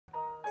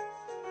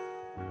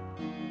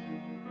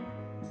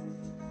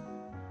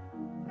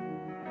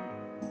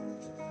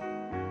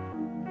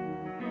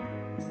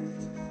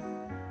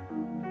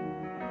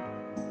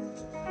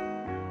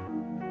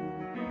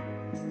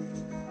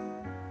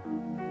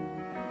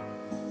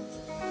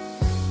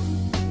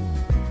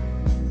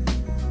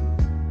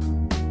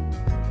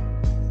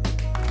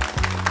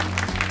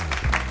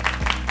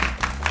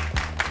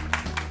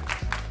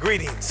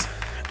Greetings.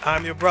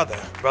 I'm your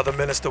brother, Brother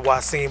Minister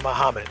Wasim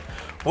Muhammad.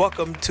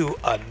 Welcome to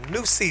a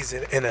new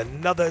season and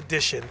another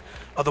edition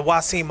of the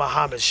Wasim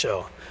Muhammad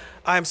Show.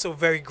 I am so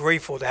very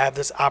grateful to have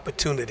this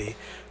opportunity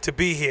to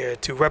be here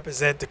to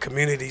represent the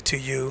community to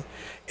you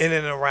in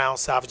and around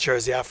South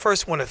Jersey. I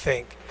first want to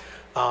thank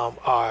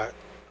our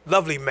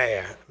lovely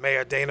mayor,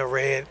 Mayor Dana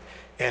Red,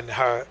 and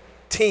her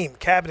team,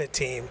 cabinet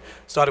team,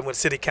 starting with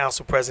City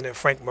Council President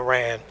Frank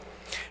Moran.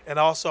 And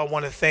also I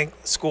want to thank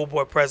School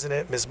Board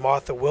President Ms.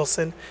 Martha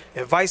Wilson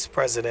and Vice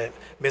President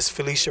Ms.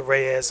 Felicia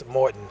Reyes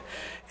Morton.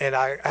 And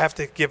I have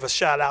to give a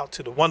shout out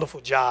to the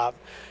wonderful job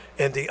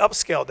and the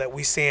upscale that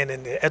we seeing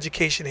in the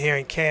education here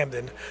in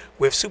Camden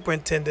with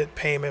Superintendent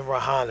Payman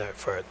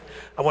Rahanford.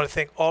 I want to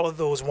thank all of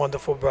those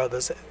wonderful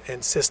brothers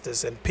and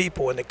sisters and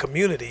people in the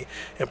community,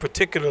 and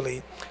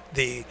particularly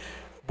the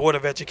Board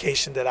of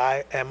Education that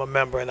I am a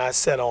member and I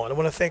sit on. I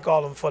want to thank all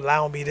of them for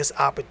allowing me this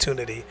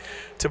opportunity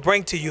to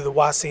bring to you the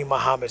Wasim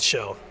Muhammad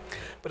Show.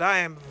 But I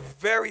am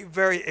very,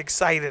 very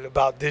excited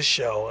about this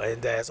show,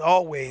 and as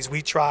always,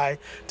 we try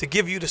to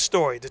give you the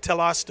story, to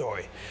tell our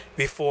story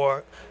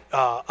before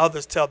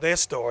others tell their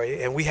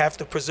story, and we have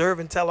to preserve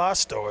and tell our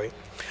story.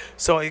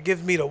 So it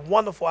gives me the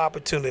wonderful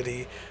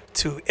opportunity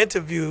to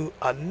interview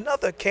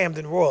another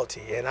Camden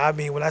royalty. And I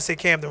mean, when I say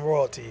Camden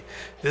royalty,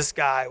 this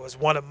guy was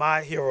one of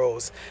my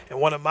heroes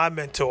and one of my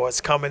mentors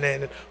coming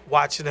in and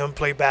watching him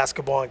play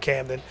basketball in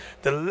Camden,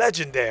 the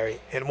legendary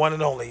and one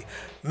and only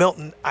Milt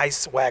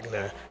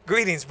Wagner.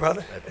 Greetings,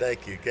 brother.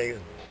 Thank you.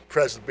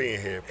 Pleasure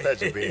being here.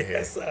 Pleasure being here.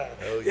 Yes, sir.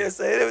 Oh, yeah. Yes,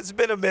 sir. It's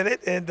been a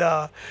minute, and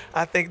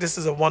I think this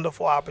is a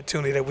wonderful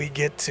opportunity that we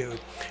get to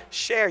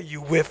share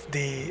you with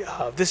the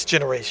this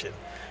generation.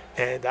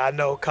 And I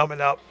know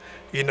coming up,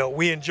 you know,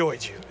 we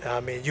enjoyed you.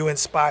 I mean, you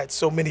inspired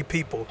so many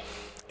people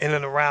in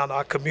and around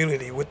our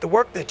community with the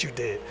work that you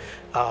did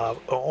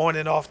on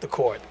and off the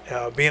court,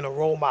 being a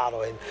role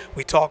model. And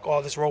we talk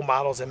all this role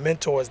models and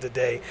mentors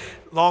today.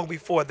 Long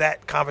before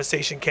that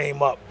conversation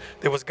came up,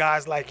 there was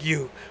guys like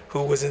you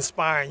who was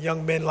inspiring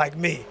young men like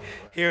me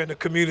here in the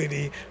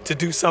community to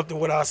do something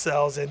with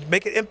ourselves and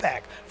make an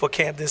impact for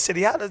Camden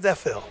City. How does that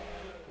feel?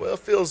 Well, it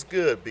feels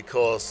good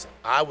because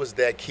I was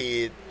that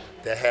kid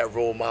that had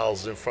role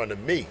models in front of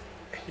me.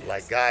 Yes.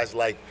 Like guys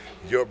like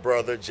your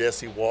brother,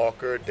 Jesse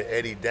Walker, the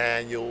Eddie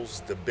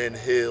Daniels, the Ben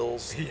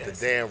Hills, yes,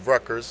 the Dan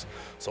Ruckers.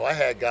 So I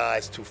had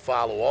guys to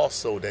follow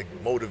also that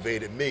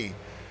motivated me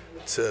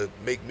to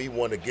make me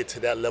want to get to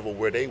that level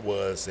where they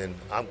was. And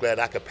I'm glad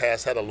I could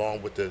pass that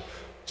along with the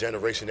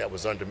generation that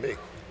was under me.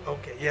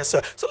 Okay, yes,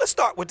 sir. So let's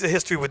start with the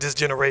history with this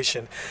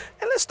generation.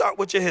 And let's start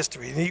with your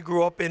history. You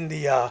grew up in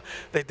the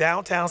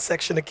downtown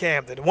section of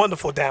Camden, the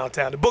wonderful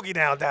downtown, the boogie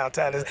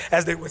downtown,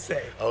 as they would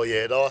say. Oh,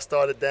 yeah, it all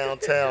started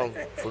downtown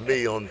for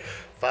me on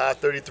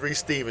 533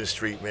 Stevens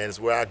Street, man. It's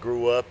where I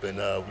grew up, and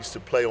we used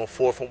to play on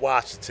 4th and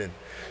Washington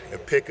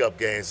and pickup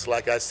games.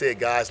 Like I said,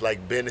 guys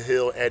like Ben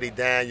Hill, Eddie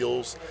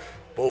Daniels,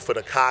 both of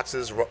the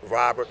Coxes,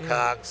 Robert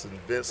Cox and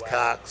Vince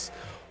Cox.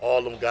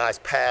 All them guys,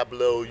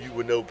 Pablo, you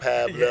would know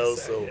Pablo.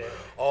 Yes, so yeah,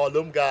 all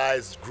them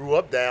guys grew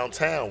up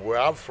downtown where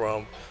I'm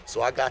from.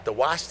 So I got to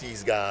watch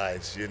these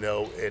guys, you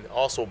know, and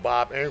also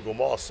Bob Ingram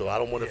also. I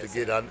don't want to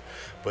forget,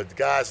 but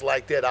guys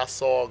like that I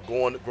saw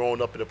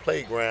growing up in the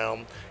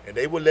playground, and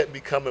they would let me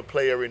come and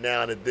play every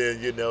now and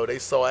then, you know. They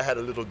saw I had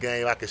a little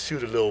game, I could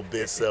shoot a little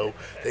bit, so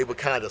they would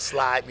kind of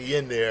slide me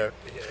in there.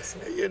 Yes.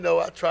 And, you know,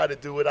 I try to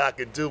do what I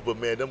can do, but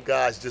man, them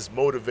guys just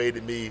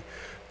motivated me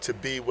to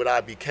be what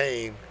I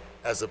became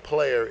as a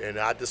player, and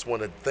I just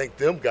want to thank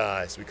them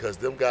guys because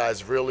them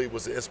guys really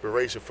was an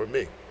inspiration for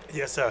me.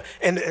 Yes, sir.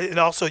 And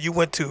also you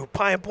went to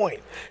Pine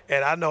Point,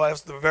 and I know that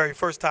was the very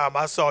first time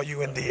I saw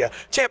you in the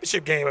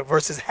championship game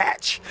versus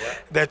Hatch,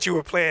 that you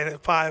were playing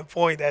at Pine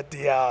Point at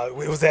the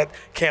it was at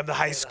Camden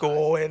High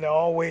School, and it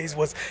always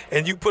was.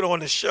 And you put on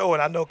the show,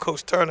 and I know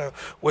Coach Turner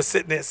was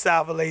sitting there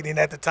salivating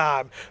at the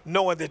time,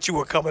 knowing that you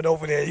were coming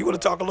over there. You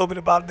want to talk a little bit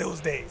about those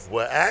days?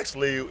 Well,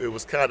 actually, it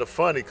was kind of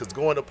funny because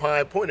going to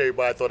Pine Point,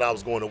 everybody thought I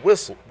was going to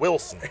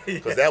Wilson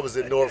because that was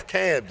in North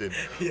Camden,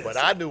 yes, but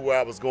I knew where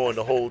I was going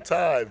the whole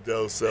time,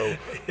 though. So.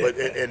 But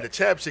and the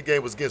championship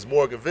game was against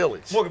Morgan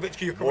Village. Morgan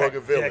Village, you're correct.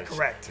 Morgan Village. Yeah,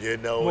 correct. You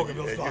know, and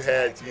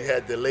you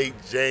had the late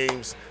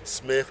James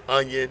Smith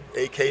Onion,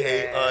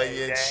 a.k.a.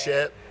 Onion,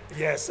 Shep.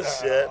 Yes,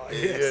 Shep,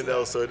 yes, you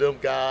know, so them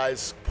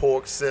guys,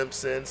 Pork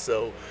Simpson.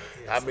 So,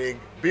 yes, I mean,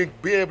 being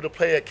able to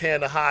play at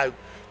Camden High,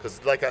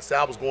 because like I said,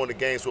 I was going to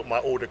games with my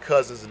older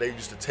cousins, and they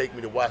used to take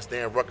me to watch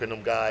Dan Rucker and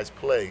them guys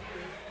play.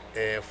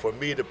 And for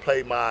me to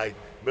play my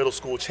middle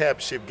school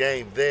championship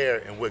game there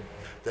and with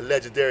the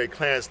legendary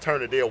Clarence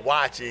Turner there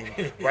watching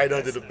right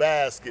under the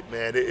basket,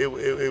 man, it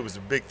was a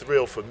big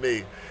thrill for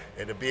me.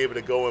 And to be able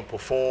to go and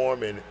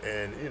perform and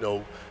you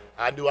know,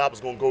 I knew I was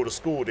going to go to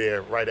school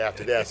there right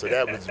after that, so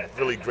that was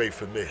really great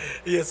for me.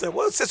 Yes, sir.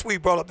 Well, since we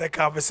brought up that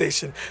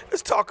conversation,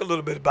 let's talk a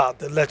little bit about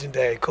the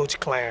legendary Coach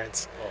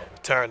Clarence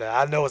Turner.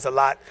 I know it's a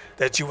lot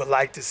that you would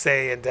like to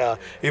say, and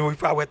we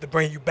probably have to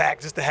bring you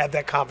back just to have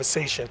that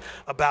conversation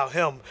about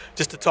him,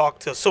 just to talk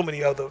to so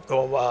many other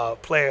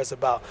players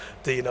about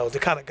the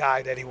kind of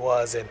guy that he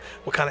was and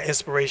what kind of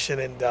inspiration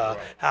and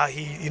how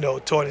he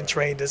taught and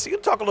trained us. You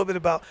can talk a little bit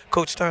about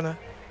Coach Turner.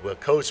 Well,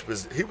 Coach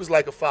was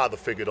like a father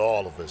figure to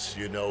all of us.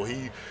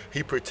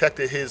 He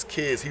protected his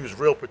kids. He was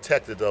real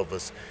protective of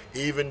us.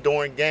 Even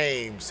during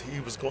games,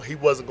 he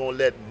wasn't gonna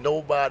let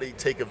nobody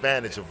take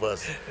advantage of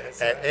us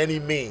at any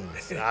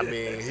means. I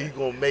mean, he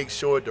gonna make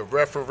sure the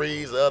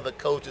referees, the other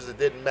coaches, it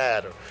didn't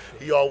matter.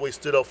 He always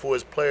stood up for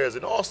his players,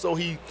 and also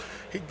he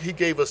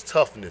gave us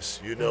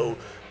toughness.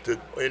 To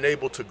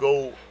enable to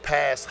go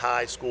past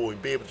high school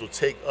and be able to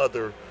take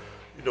other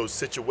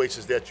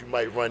situations that you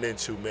might run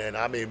into, man.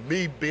 I mean,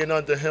 me being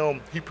under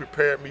him, he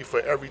prepared me for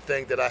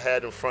everything that I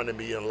had in front of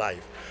me in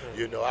life.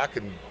 I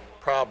can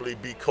probably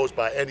be coached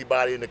by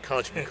anybody in the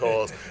country,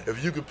 because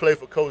if you can play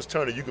for Coach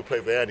Turner, you can play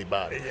for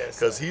anybody.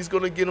 Because he's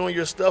going to get on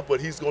your stuff, but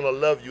he's going to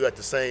love you at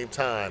the same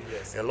time.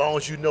 And as long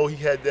as you know he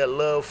had that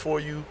love for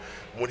you,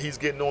 when he's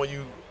getting on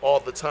you all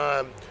the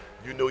time,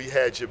 he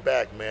had your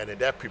back, man. And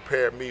that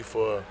prepared me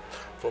for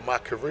my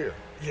career.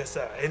 Yes,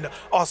 sir. And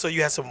also,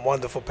 you had some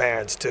wonderful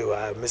parents too,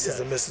 Mrs.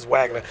 and Mrs.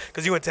 Wagner.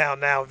 Because you in town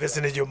now,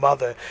 visiting your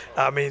mother.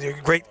 I mean,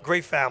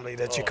 great family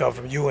that you come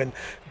from. You and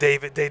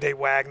David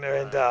Wagner,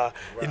 and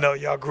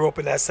y'all grew up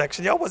in that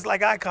section. Y'all was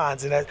like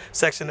icons in that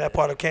section, that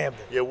part of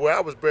Camden. Yeah, well, I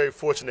was very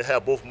fortunate to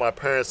have both of my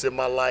parents in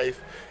my life,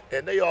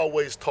 and they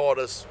always taught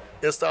us.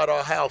 Inside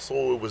our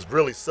household, it was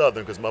really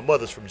Southern, because my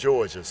mother's from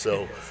Georgia,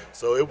 so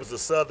it was a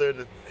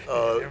Southern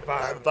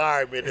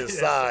environment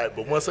inside.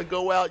 But once I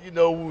go out,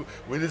 we're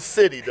in the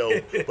city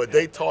though. But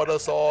they taught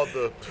us all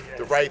the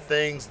right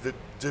things to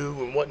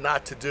do and what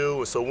not to do.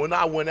 And so when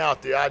I went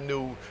out there, I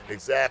knew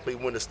exactly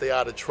when to stay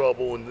out of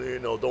trouble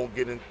and don't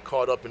get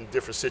caught up in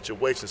different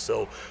situations.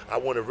 So I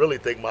want to really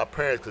thank my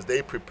parents, because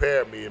they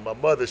prepared me. And my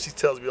mother, she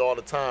tells me all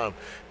the time,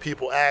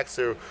 people ask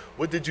her,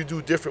 what did you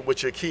do different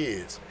with your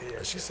kids?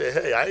 And she said,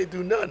 hey, I ain't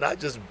do nothing. I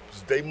just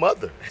they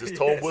mother just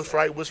told them what's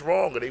right, what's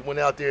wrong, and they went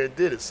out there and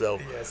did it. So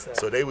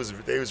so they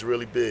was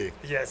really big.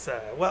 Yes,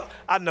 sir. Well,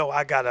 I know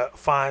I gotta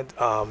find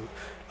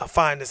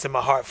this in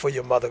my heart for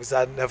your mother, because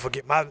I never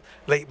forget my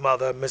late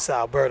mother, Miss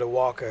Alberta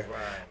Walker.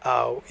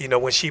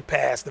 When she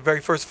passed, the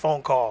very first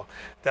phone call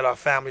that our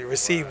family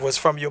received was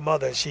from your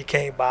mother, and she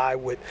came by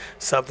with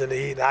something to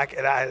eat.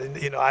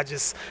 I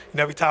just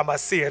every time I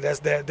see her,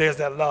 there's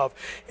that love.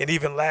 And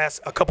even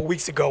a couple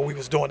weeks ago, we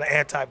was doing the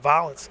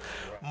anti-violence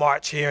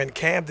march here in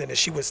Camden, and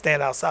she would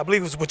stand outside. I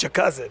believe it was with your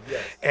cousin,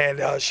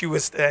 and she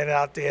was standing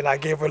out there, and I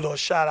gave her a little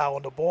shout out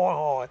on the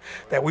bullhorn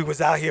that we was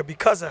out here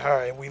because of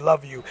her, and we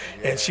love you.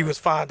 And she was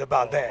fond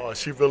about that. Oh,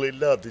 she really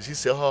loved it. She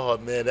said, "Oh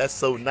man, that's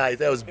so nice.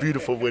 That was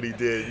beautiful what he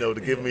did, to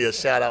give me a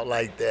shout out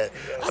like that."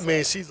 I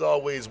mean, she's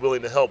always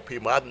willing to help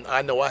people.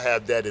 I know I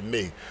have that in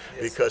me,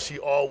 because she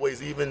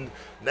always, even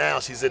now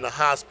she's in the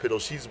hospital,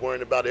 she's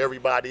worrying about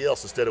everybody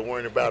else instead of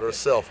worrying about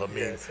herself. I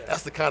mean,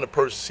 that's the kind of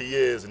person she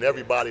is, and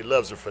everybody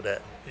loves her for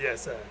that.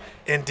 Yes, sir.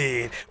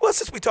 Indeed. Well,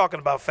 since we're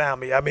talking about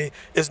family, I mean,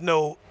 it's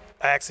no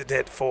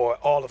accident for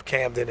all of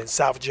Camden and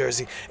South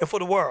Jersey and for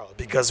the world,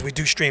 because we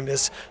do stream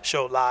this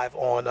show live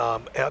on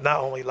not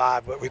only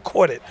live but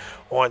recorded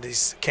on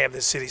the Camden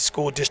City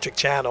School District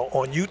channel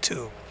on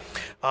YouTube.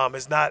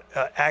 It's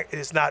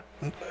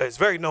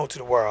very known to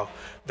the world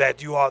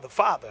that you are the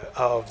father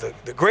of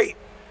the great.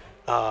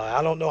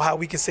 I don't know how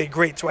we can say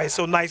great twice.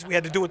 So nice we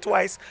had to do it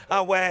twice,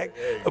 Wag.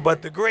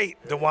 But the great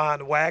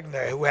Milt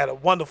Wagner, who had a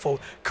wonderful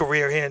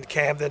career here in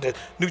Camden, the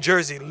New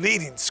Jersey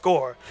leading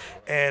scorer,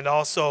 and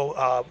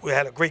also we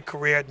had a great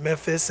career at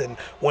Memphis and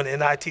won the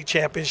NIT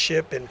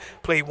championship and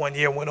played 1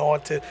 year, went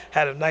on to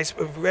had a nice,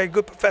 very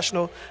good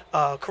professional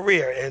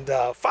career. And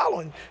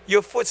following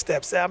your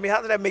footsteps, I mean,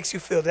 how did that make you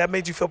feel? That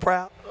made you feel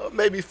proud? It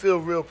made me feel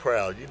real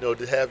proud,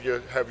 to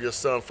have your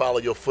son follow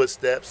your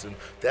footsteps, and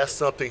that's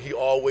something he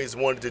always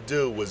wanted to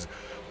do, was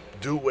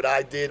do what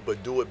I did,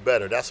 but do it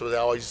better. That's what I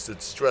always used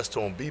to stress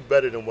to him: be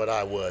better than what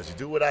I was. You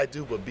do what I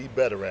do, but be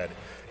better at it.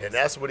 And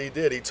that's what he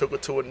did. He took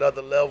it to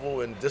another level,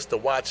 and just to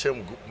watch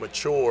him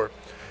mature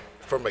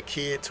from a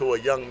kid to a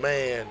young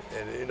man,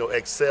 and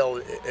excel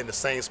in the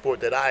same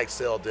sport that I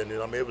excelled in.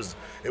 And I mean, it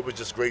was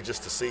just great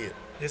just to see it.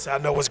 Yes, I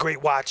know it was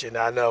great watching.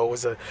 I know it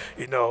was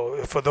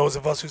for those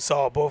of us who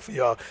saw both of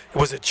y'all, it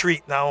was a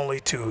treat not only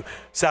to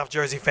South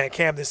Jersey fans,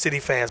 Camden City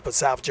fans, but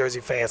South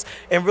Jersey fans,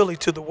 and really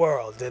to the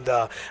world. And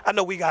I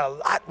know we got a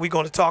lot we're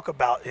going to talk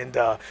about, and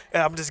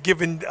I'm just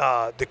giving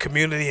the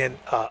community an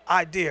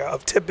idea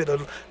of tidbit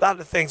of a lot of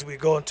the things we're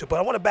going to. But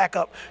I want to back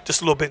up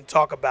just a little bit and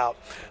talk about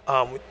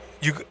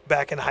you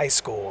back in high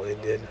school,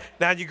 and then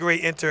now you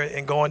great enter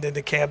and going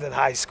into Camden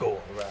High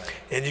School,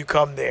 and you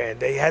come there, and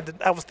they had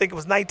I was thinking it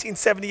was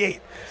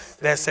 1978.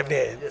 That's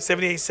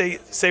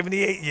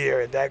 78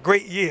 year, and that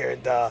great year,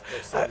 and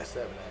 77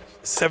 actually.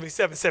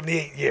 77,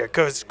 78 year,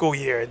 school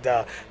year, and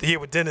the year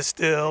with Dennis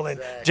Still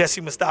and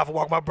Jesse Mustafa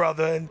Walker, my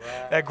brother, and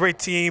that great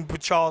team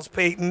with Charles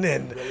Payton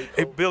and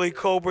Billy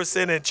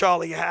Culberson and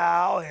Charlie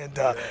Howe and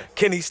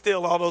Kenny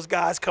Still, all those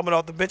guys coming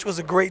off the bench. It was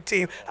a great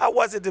team. I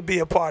wanted to be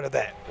a part of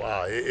that.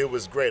 Wow, it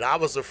was great. I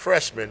was a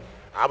freshman.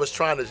 I was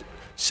trying to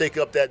shake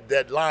up that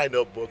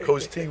lineup, but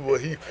Coach T,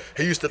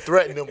 he used to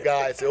threaten them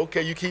guys. Say,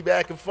 okay, you keep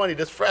acting funny.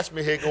 This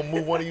freshman here gonna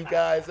move one of you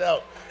guys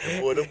out.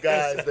 And boy, them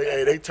guys,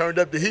 they turned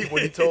up the heat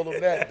when he told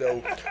them that,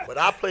 though. But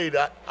I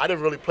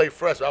didn't really play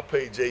freshman. I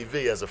played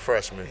JV as a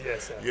freshman.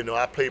 Yes, sir. You know,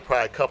 I played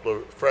probably a couple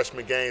of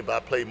freshman games, but I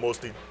played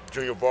mostly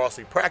junior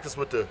varsity. Practice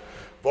with the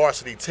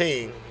varsity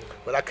team,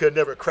 but I could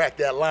never crack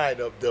that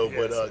lineup, though.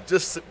 Yes, but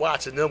just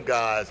watching them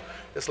guys,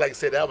 it's like I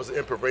said, that was an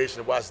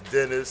inspiration to watch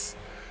Dennis.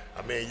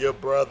 I mean, your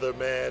brother,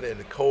 man, and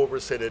the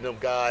Culberson and them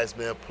guys,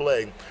 man,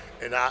 play.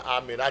 And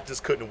I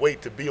just couldn't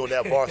wait to be on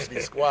that varsity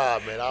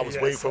squad, man. I was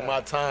waiting for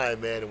my time,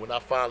 man. And when I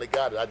finally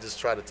got it, I just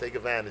tried to take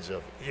advantage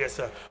of it. Yes,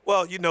 sir.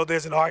 Well, you know,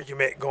 there's an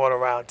argument going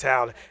around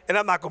town, and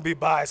I'm not going to be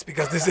biased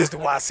because this is the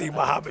Wasim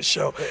Muhammad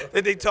show,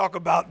 that they talk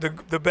about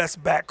the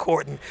best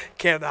backcourt in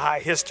Camden High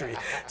history.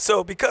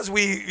 So because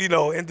we, you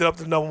know, ended up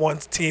the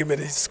 #1 team in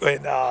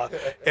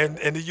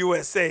the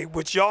USA,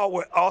 which y'all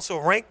were also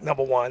ranked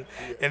 #1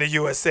 in the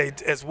USA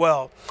as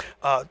well,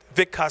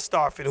 Vic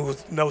Kostarfin, who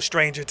was no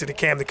stranger to the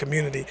Camden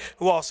community,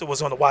 who also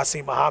was on the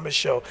Wasim Muhammad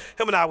show.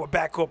 Him and I were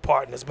backcourt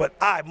partners, but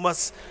I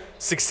must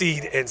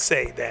succeed and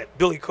say that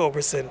Billy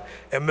Culberson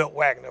and Milt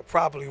Wagner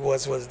probably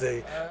was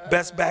the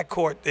best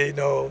backcourt, you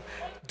know,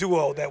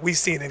 duo that we've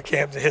seen in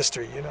Camden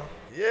history, you know.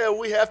 Yeah,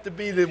 we have to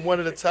be one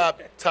of the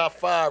top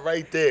 5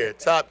 right there,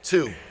 top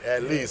 2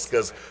 at least,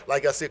 because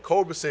like I said,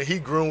 Culberson, he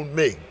groomed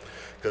me,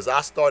 because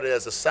I started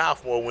as a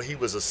sophomore when he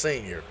was a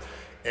senior,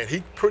 and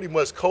he pretty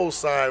much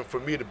co-signed for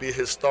me to be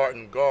his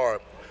starting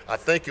guard. I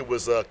think it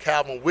was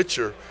Calvin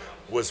Witcher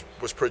was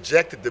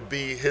projected to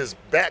be his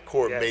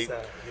backcourt mate,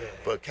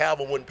 but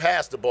Calvin wouldn't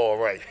pass the ball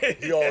right.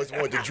 He always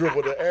wanted to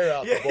dribble the air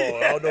out the ball.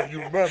 I don't know if you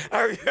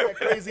remember. He had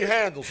crazy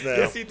handles now.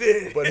 Yes, he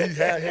did. But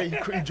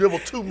he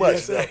dribbled too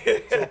much. So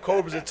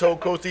Culberson told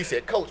Coach, he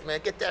said, "Coach,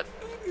 man, get that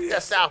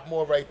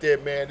sophomore right there,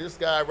 man. This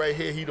guy right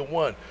here, he the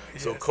one."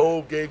 So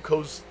Cole gave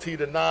Coach T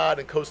the nod,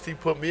 and Coach T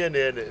put me in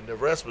there, and the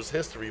rest was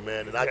history,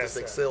 man. And I just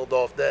excelled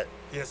off that.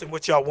 Yes, and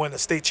which y'all won the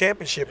state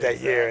championship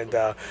that year,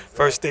 and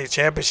first state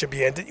championship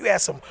year. And then you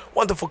had some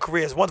wonderful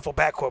careers, wonderful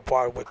backcourt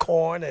part with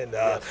Korn, and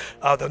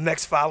the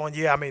next following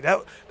year. I mean,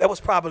 that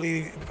was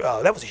probably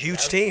that was a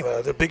huge team,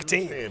 the big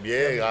team.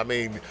 Yeah, I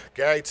mean,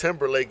 Gary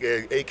Timberlake,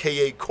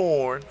 a.k.a.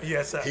 Korn.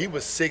 Yes, sir. He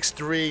was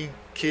 6'3",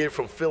 kid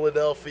from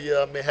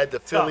Philadelphia. I mean, had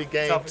the Philly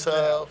game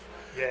tough.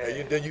 Yeah.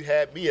 And then you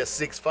had me at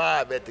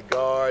 6'5" at the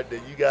guard.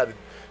 Then you got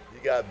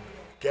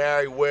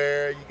Gary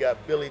Ware, you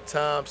got Billy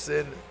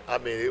Thompson. I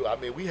mean,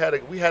 we had a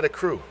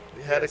crew.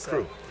 We had a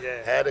crew.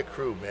 Yeah. Had a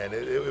crew, man.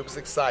 It was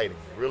exciting,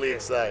 really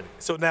exciting.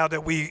 So now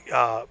that we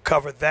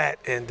covered that,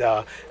 and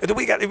I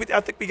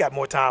think we got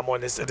more time on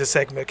this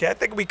segment. Okay, I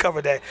think we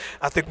covered that.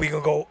 I think we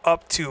can go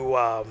up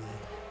to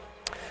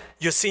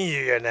your senior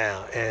year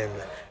now, and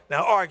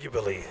now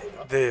arguably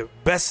the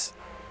best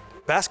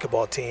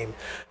basketball team,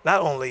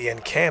 not only in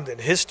Camden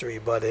history,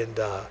 but in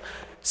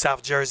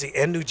South Jersey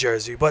and New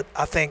Jersey. But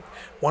I think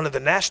one of the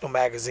national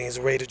magazines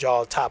rated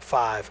y'all top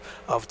 5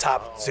 of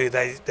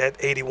that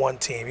 81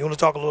 team. You want to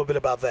talk a little bit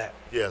about that?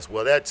 Yes,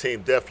 well, that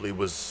team definitely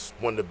was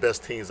one of the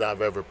best teams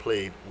I've ever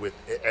played with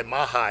at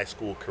my high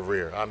school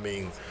career. I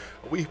mean,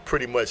 we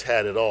pretty much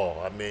had it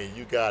all. I mean,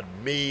 you got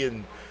me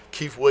and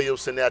Keith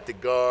Williamson at the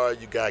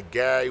guard. You got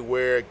Gary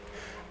Ware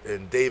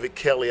and David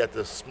Kelly at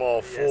the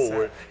small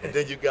forward. And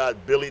then you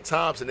got Billy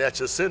Thompson at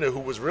your center,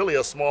 who was really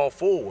a small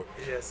forward.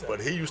 Yes, sir.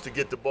 But he used to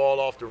get the ball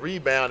off the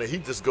rebound, and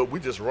we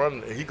just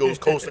run, and he goes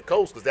coast to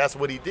coast, because that's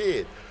what he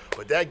did.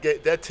 But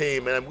that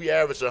team, man, we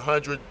averaged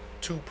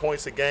 102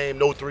 points a game,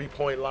 no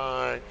three-point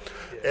line.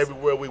 Yes.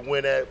 Everywhere we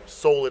went at,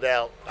 sold it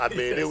out. I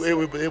mean,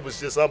 it was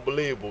just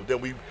unbelievable.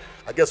 Then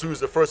I guess we was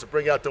the first to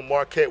bring out the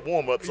Marquette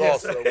warm-ups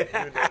also. You know,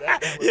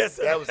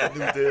 that was a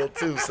new deal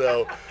too.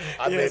 So,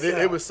 I mean,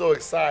 it was so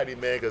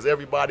exciting, man, because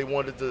everybody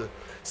wanted to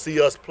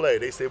see us play.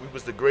 They said we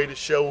was the greatest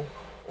show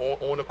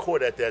on the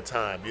court at that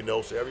time, you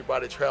know. So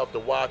everybody traveled to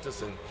watch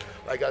us, and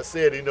like I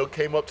said, you know,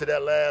 came up to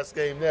that last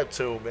game,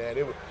 Neptune, man.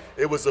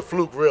 It was a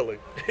fluke, really.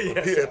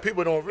 And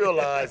people don't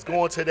realize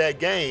going to that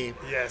game,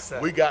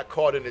 we got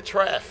caught in the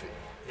traffic.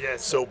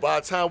 Yes. So by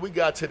the time we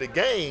got to the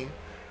game,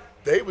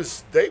 they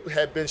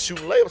had been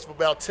shooting layups for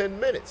about 10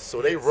 minutes.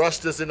 So they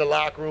rushed us in the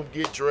locker room,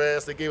 get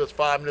dressed. They gave us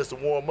 5 minutes to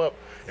warm up.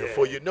 And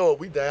before you know it,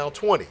 we down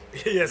 20.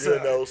 Yes, you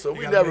know, so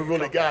we never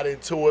really got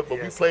into it, but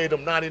we played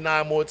them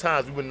 99 more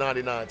times. We won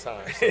 99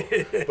 times. So.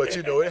 But,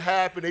 you know, it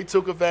happened. They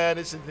took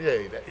advantage, and,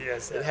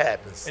 it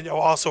happens. And y'all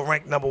also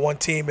ranked #1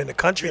 team in the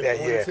country that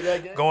year.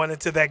 Going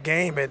into that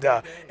game.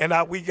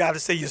 And we got to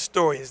say your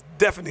story is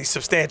definitely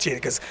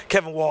substantiated, because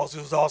Kevin Walls,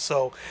 who was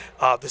also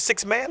the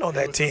 6th man on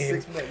that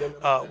team,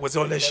 was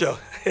on this show.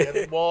 So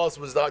Kevin Walls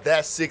was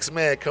that sixth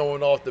man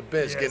coming off the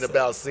bench, Yes, getting sir.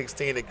 about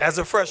 16 a game. As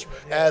a freshman.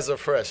 As a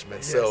freshman.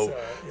 Yes, so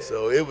sir. Yeah.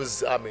 so it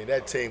was, I mean,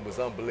 that team was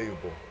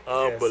unbelievable.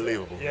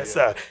 Unbelievable. Yes,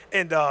 Yeah. sir.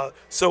 And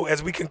so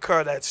as we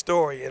concur that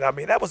story, and I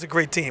mean, that was a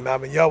great team. I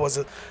mean, y'all was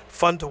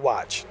fun to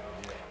watch.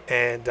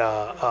 And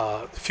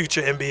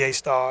future NBA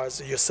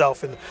stars,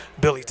 yourself and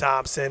Billy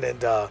Thompson.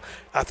 And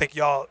I think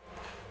y'all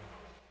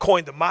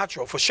coined the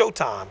mantra for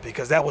Showtime,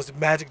 because that was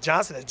Magic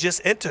Johnson that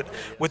just entered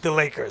with the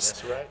Lakers.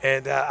 That's right.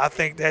 And I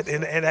think that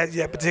in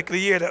that particular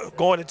year,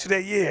 going into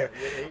that year,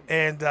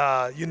 and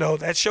you know,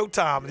 that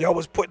Showtime, y'all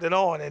was putting it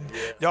on, and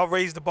y'all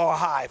raised the bar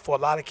high for a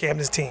lot of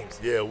Camden's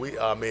teams. Yeah,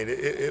 I mean,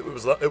 it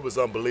was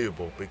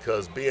unbelievable,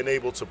 because being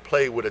able to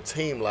play with a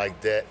team like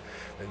that,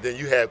 and then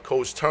you had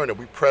Coach Turner,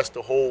 we pressed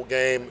the whole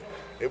game.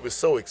 It was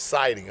so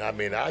exciting. I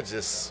mean,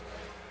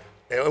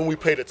 and we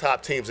played the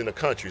top teams in the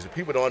country. So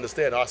people don't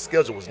understand, our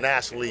schedule was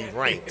nationally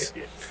ranked.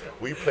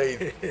 We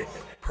played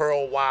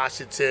Pearl,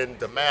 Washington.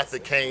 The Mather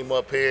came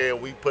up here,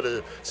 and we put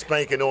a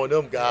spanking on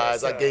them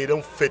guys. I gave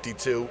them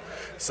 52.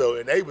 So,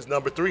 and they was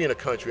number 3 in the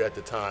country at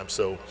the time.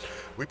 So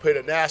we played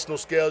a national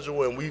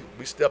schedule, and we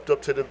stepped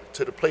up to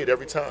the plate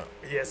every time.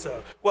 Yes,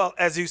 sir. Well,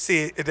 as you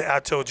see, I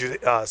told you,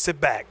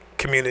 sit back,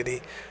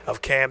 community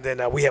of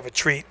Camden. We have a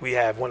treat. We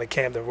have one of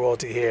Camden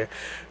royalty here,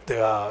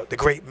 the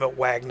great Milt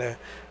Wagner,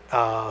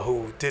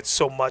 who did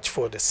so much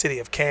for the city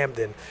of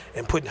Camden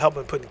and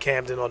helping putting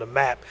Camden on the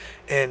map.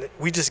 And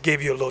we just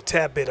gave you a little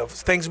tad bit of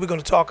things we're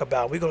going to talk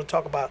about. We're going to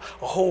talk about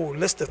a whole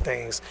list of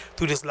things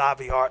through this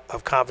lively art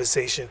of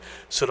conversation.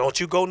 So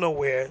don't you go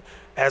nowhere.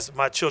 As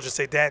my children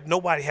say, Dad,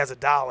 nobody has a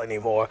doll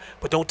anymore,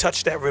 but don't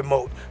touch that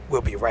remote.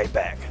 We'll be right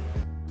back.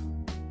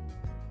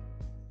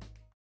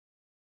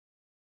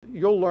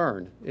 You'll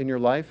learn in your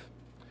life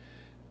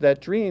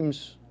that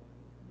dreams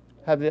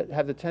have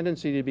the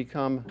tendency to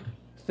become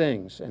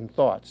things and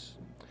thoughts.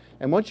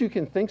 And once you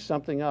can think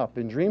something up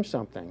and dream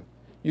something,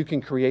 you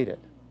can create it.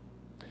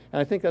 And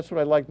I think that's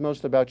what I liked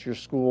most about your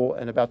school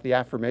and about the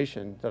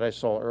affirmation that I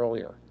saw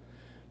earlier,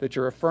 that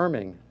you're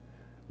affirming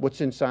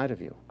what's inside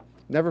of you.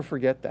 Never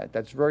forget that.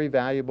 That's very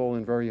valuable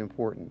and very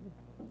important,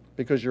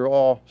 because you're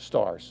all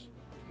stars,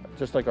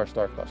 just like our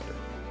star cluster.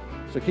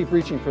 So keep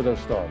reaching for those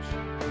stars.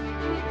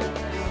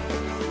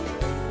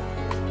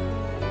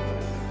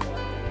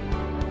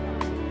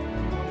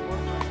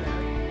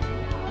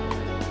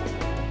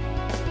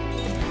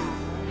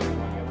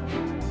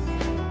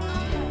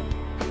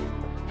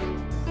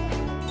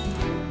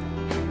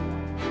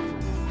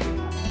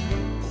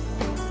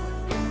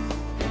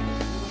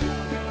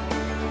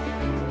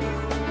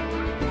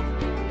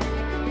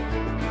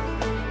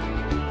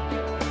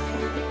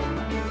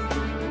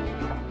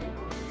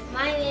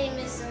 My name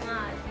is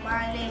Ahmad.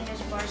 My name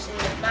is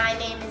Wasim. My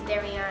name is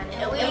Dariana.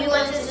 And we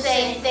want to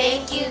say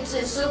thank you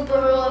to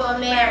Subaru of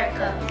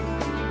America.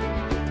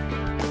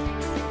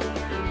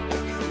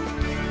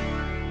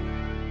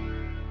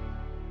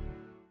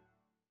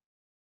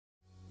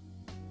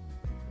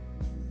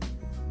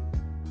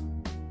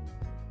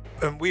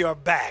 And we are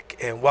back,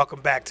 and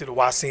welcome back to the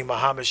Wasim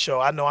Muhammad Show.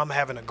 I know I'm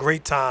having a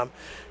great time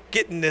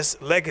getting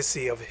this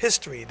legacy of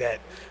history that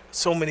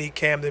so many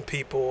Camden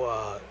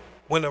people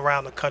went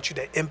around the country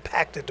that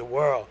impacted the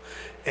world.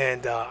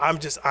 And I'm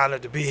just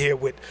honored to be here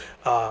with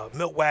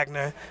Milt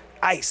Wagner,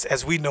 Ice,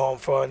 as we know him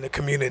for in the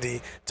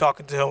community,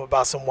 talking to him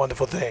about some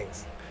wonderful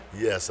things.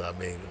 Yes, I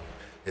mean,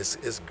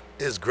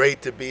 it's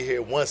great to be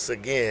here once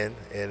again,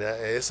 and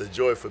it's a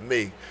joy for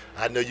me.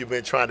 I know you've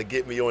been trying to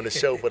get me on the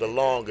show for the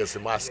longest,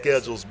 and my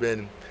schedule's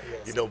been,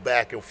 you know,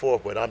 back and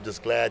forth, but I'm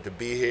just glad to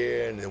be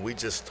here, and we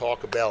just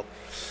talk about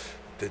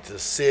the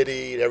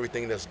city,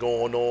 everything that's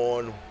going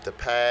on, the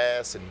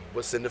past, and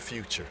what's in the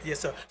future. Yes,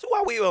 sir. So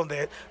while we're on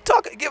there,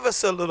 give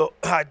us a little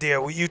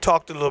idea. You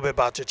talked a little bit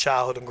about your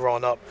childhood and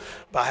growing up,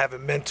 about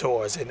having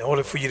mentors. In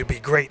order for you to be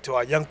great to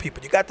our young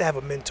people, you got to have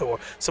a mentor,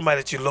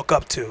 somebody that you look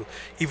up to,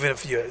 even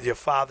if your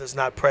father's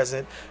not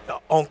present,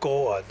 your uncle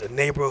or the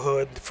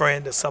neighborhood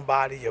friend or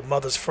somebody, your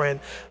mother's friend,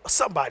 or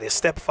somebody, a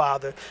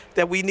stepfather,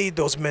 that we need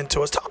those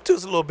mentors. Talk to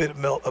us a little bit,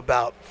 Milt,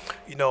 about,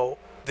 you know,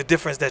 the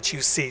difference that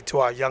you see to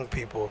our young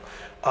people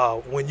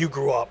when you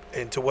grew up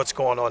into what's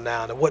going on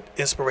now, and what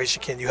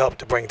inspiration can you help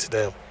to bring to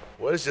them?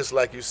 Well, it's just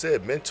like you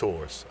said,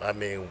 mentors. I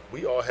mean,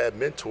 we all had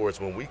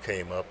mentors when we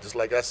came up. Just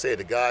like I said,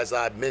 the guys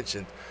I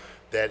mentioned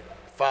that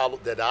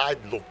I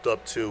looked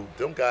up to,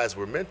 them guys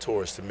were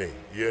mentors to me.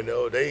 You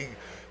know, they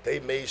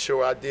made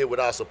sure I did what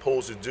I was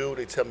supposed to do.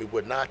 They tell me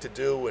what not to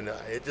do, and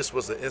it just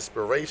was an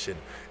inspiration.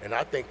 And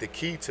I think the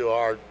key to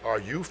our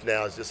youth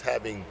now is just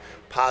having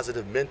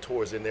positive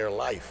mentors in their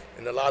life.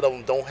 And a lot of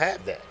them don't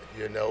have that,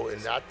 you know,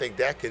 and I think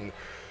that can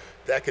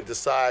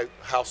decide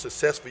how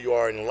successful you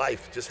are in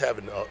life, just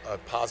having a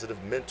positive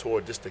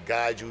mentor just to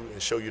guide you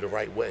and show you the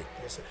right way.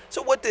 Yes, sir.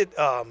 So what did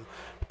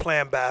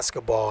playing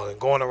basketball and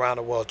going around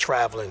the world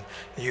traveling,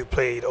 you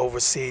played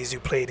overseas, you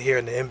played here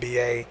in the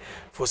NBA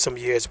for some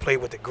years, played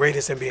with the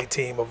greatest NBA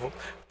team of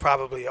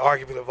probably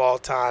arguably of all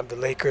time, the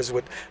Lakers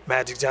with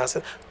Magic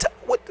Johnson.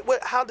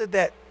 How did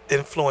that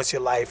influenced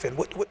your life, and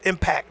what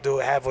impact do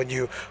it have on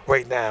you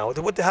right now?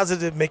 How does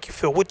it make you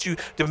feel? Did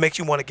it make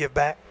you want to give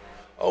back?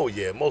 Oh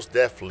yeah, most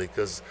definitely.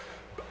 Because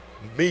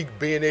me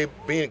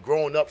being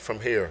growing up from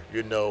here,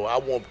 you know, I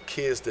want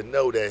kids to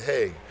know that,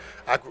 hey,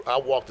 I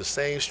walk the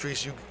same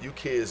streets you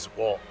kids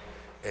walk,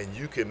 and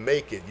you can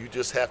make it. You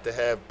just have to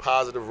have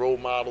positive role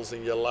models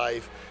in your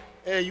life,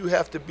 and you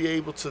have to be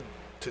able to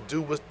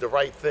do what's the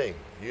right thing.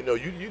 You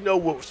know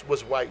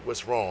what's right,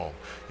 what's wrong.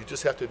 You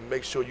just have to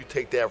make sure you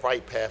take that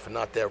right path and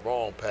not that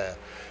wrong path.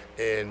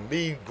 And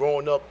me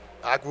growing up,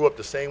 I grew up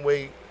the same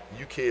way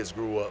you kids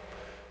grew up.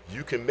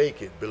 You can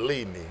make it,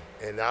 believe me.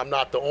 And I'm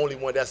not the only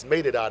one that's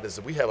made it out of this.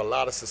 We have a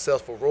lot of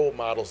successful role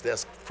models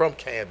that's from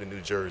Camden,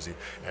 New Jersey.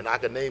 And I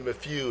can name a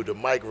few, the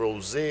Mike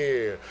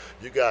Rozier,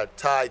 you got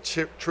Ty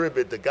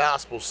Tribbett, the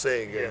gospel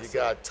singer, yes,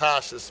 you got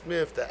Tasha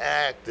Smith, the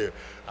actor.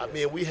 I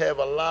mean, we have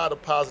a lot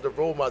of positive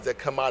role models that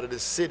come out of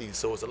this city.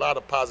 So it's a lot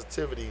of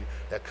positivity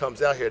that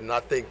comes out here. And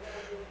I think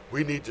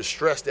we need to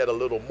stress that a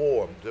little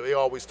more. They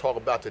always talk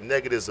about the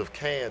negatives of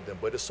Camden,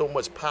 but there's so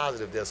much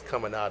positive that's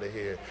coming out of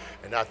here.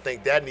 And I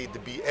think that needs to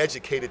be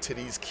educated to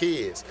these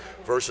kids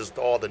versus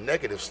all the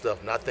negative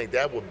stuff. And I think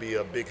that would be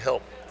a big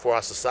help for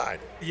our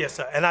society. Yes,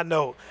 sir. And I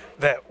know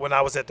that when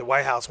I was at the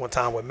White House one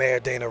time with Mayor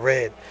Dana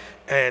Red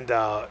and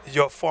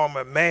your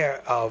former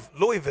mayor of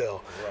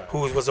Louisville, right,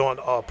 who was on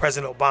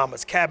President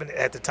Obama's cabinet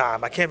at the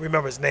time, I can't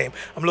remember his name.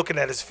 I'm looking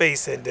at his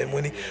face, and then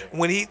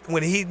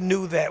when he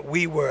knew that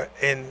we were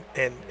in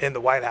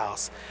the White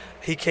House,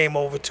 he came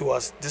over to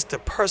us just to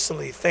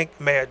personally thank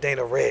Mayor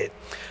Dana Red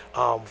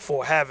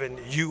for having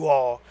you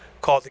all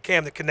called the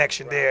Camden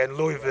Connection there in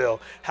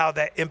Louisville, how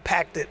that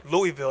impacted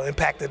Louisville,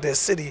 impacted their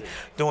city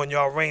during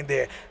your reign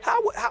there.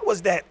 How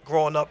was that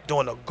growing up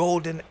during a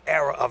golden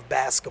era of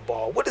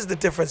basketball? What is the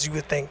difference you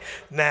would think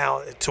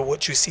now to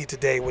what you see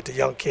today with the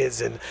young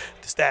kids and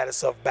the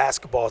status of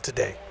basketball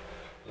today?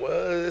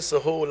 Well, it's a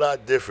whole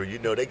lot different. You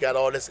know, they got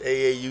all this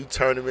AAU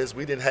tournaments.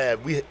 We didn't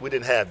have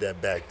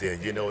that back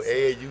then. You know,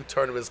 AAU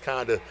tournaments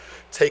kind of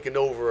taking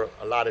over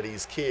a lot of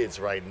these kids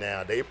right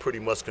now. They pretty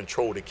much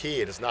control the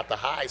kid. It's not the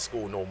high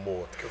school no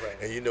more.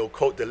 Correct. And you know,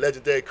 the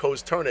legendary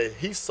Coach Turner,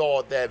 he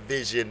saw that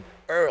vision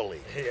early.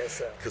 Yes,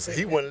 sir. Because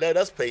he wouldn't let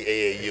us play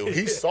AAU.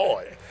 He saw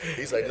it.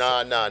 He's like,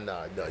 nah.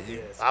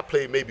 Yes. I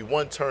played maybe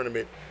one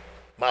tournament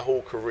my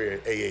whole career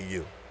at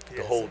AAU.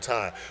 The whole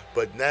time.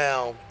 But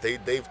now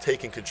they've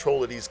taken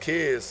control of these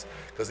kids,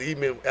 because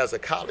even as a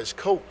college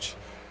coach,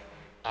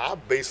 I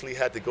basically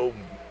had to go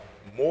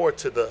more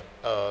to the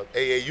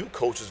AAU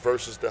coaches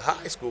versus the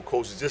high school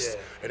coaches,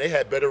 and they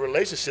had better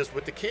relationships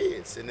with the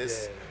kids. And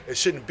it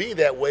shouldn't be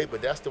that way,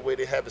 but that's the way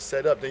they have it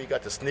set up. Then you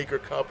got the sneaker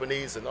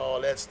companies and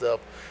all that stuff.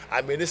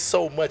 I mean, it's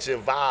so much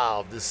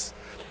involved. It's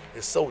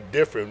so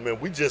different. Man,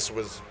 we just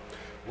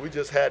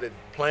had it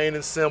plain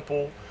and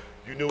simple.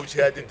 You knew what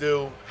you had to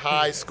do.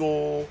 High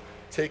school,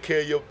 take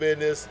care of your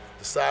business,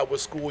 decide what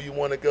school you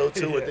want to go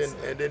to,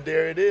 and then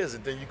there it is,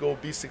 and then you go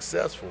be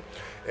successful.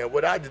 And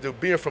what I do,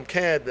 being from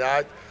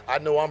Camden, I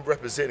know I'm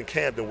representing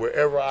Camden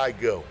wherever I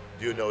go.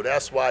 You know,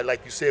 that's why,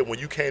 like you said, when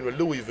you came to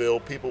Louisville,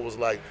 people was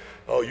like,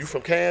 oh, you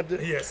from Camden?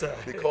 Yes, sir.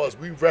 Because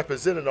we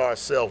represented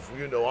ourselves.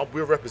 You know,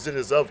 we're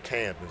representatives of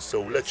Camden.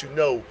 So let you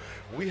know,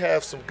 we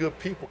have some good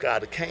people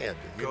out of Camden.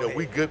 You know,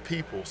 we good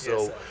people.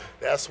 So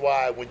that's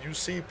why when you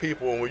see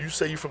people, and when you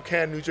say you from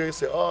Camden, New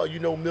Jersey, say, oh, you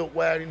know Milt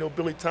Wagner, you know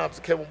Billy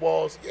Thompson, Kevin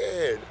Walls.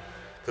 Yeah,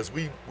 because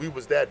we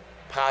was that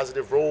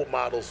positive role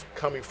models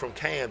coming from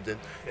Camden,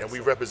 and we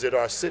represent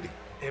our city.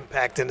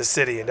 Impacting the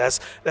city, and that's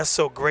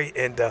so great.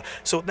 And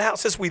so now,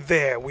 since we're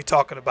there, we're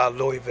talking about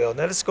Louisville.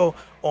 Now let's go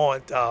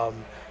on.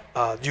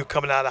 You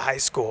coming out of high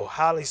school,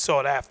 highly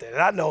sought after. And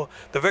I know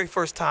the very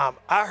first time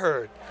I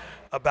heard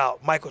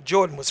about Michael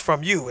Jordan was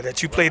from you, and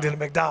that you played in the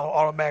McDonald's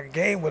All-American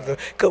game with him,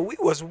 because we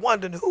was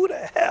wondering who the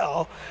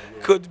hell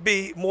could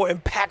be more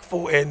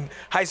impactful in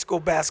high school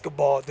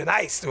basketball than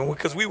Ice,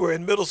 because we were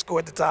in middle school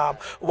at the time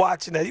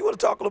watching that. You want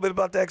to talk a little bit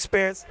about that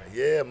experience?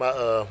 Yeah,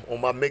 on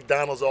my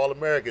McDonald's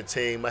All-American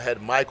team, I had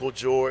Michael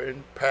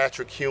Jordan,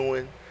 Patrick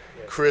Ewing,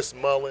 Chris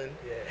Mullen,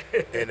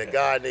 and a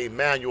guy named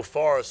Manuel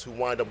Forrest, who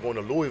wound up going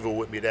to Louisville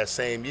with me that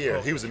same year.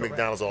 He was a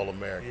McDonald's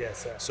All-American.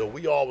 Yes, sir. So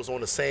we all was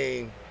on the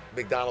same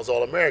McDonald's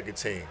All-American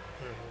team.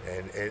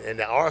 And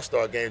the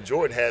All-Star game,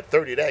 Jordan had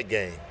 30 that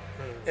game.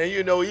 And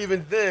you know,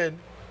 even then,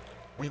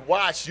 we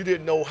watched, you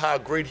didn't know how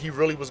great he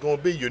really was going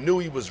to be. You knew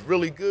he was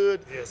really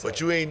good,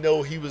 but you ain't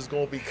know he was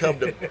going to become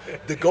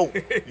the GOAT.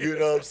 You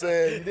know what I'm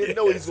saying? You didn't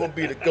know he was going to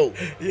be the GOAT.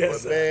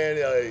 Yes, but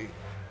man,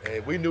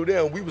 and we knew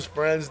then, we was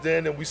friends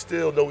then, and we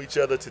still know each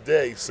other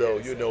today. So,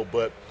 you know,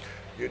 but,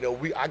 you know,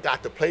 I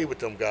got to play with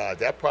them guys.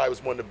 That probably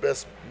was one of the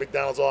best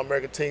McDonald's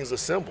All-American teams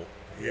assembled,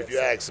 if you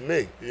ask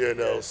me, you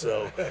know.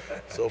 So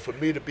for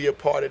me to be a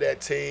part of that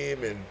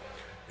team and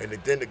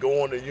then to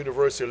go on to the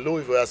University of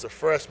Louisville as a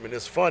freshman,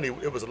 it's funny,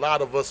 it was a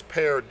lot of us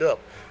paired up.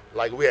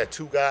 Like we had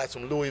 2 guys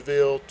from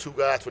Louisville, 2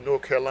 guys from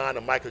North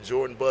Carolina, Michael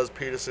Jordan, Buzz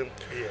Peterson,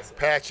 Yes.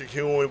 Patrick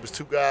Ewing was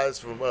 2 guys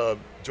from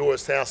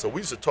Georgetown. So we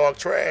used to talk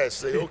trash,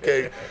 say,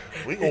 okay,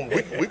 we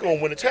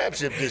gonna win a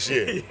championship this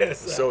year.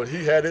 Yes, sir. So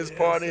he had his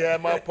part, he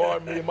had my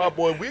part, me and my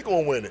boy, we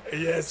gonna win it.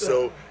 Yes, sir.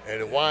 So,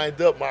 and it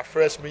wind up my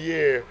freshman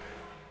year,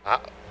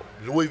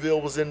 Louisville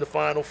was in the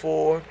Final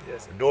Four.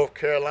 Yes, sir. North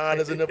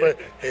Carolina's in the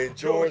and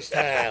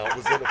Georgetown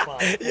was in the Final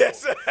Four.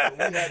 Yes, sir. So we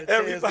had a chance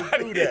Everybody,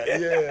 to do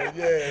that.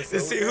 Yeah. To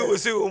see who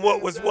was who and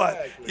what was what.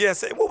 Exactly.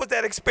 Yes. What was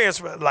that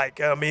experience like?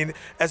 I mean,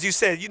 as you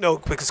said,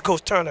 because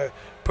Coach Turner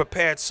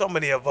prepared so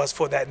many of us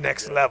for that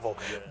next level.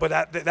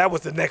 But that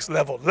was the next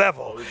level.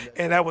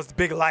 And that was the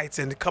big lights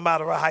and come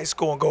out of our high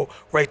school and go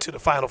right to the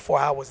Final Four.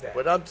 How was that?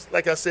 But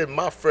like I said,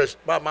 my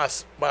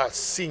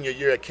senior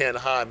year at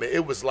Canton High, man,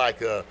 it was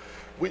like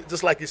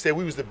just like you said,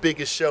 we was the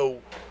biggest show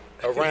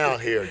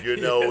around here, you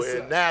know, Yes,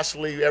 and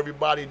nationally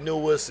everybody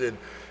knew us, and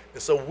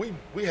so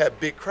we had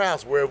big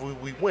crowds wherever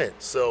we went.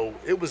 So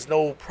it was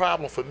no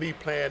problem for me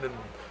playing in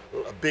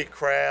a big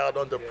crowd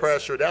under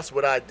pressure. That's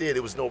what I did.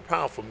 It was no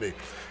problem for me.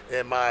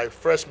 And my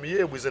freshman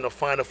year was in the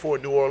Final Four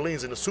in New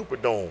Orleans in the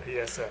Superdome.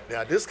 Yes, sir.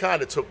 Now this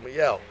kind of took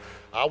me out.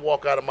 I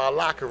walk out of my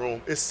locker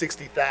room, it's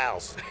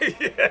 60,000.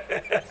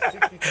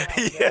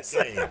 60,000 Yes,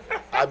 sir.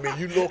 I mean,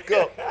 you look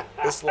up,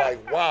 it's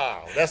like,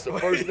 wow. That's the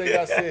first thing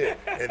I said.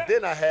 And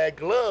then I had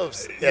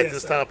gloves at Yes,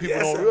 this sir. time. People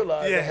Yes, don't sir.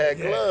 realize Yeah, I had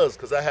yeah. gloves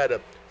because I had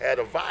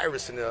a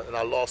virus in there and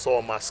I lost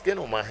all my skin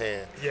on my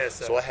hand. Yes,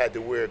 sir. So I had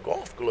to wear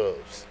golf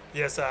gloves.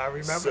 Yes, sir. I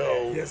remember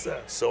that. Yes,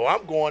 sir. So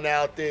I'm going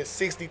out there,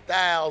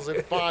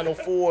 60,000 Final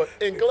Four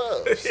in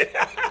gloves.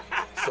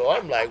 So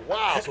I'm like,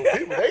 wow. So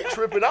people, they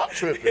tripping, I'm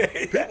tripping.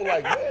 People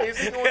like, man, is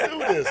he gonna do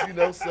this? You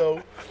know,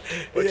 so.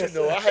 But Yes,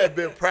 you know, sir. I had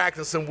been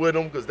practicing with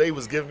them because they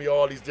was giving me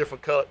all these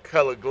different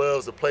color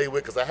gloves to play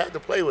with because I had to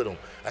play with them.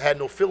 I had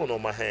no feeling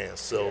on my hands,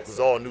 so it was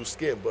all new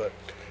skin. But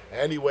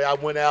anyway, I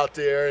went out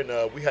there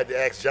and we had to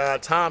ask John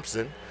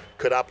Thompson,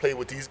 could I play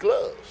with these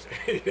gloves?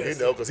 You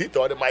know, because he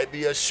thought it might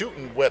be a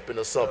shooting weapon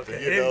or something,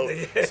 Okay.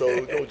 you know. So,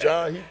 you know,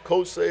 John,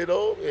 coach said,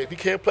 oh, if he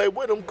can't play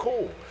with them,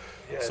 cool.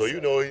 Yes, So,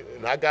 you know,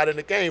 and I got in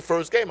the game,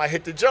 first game, I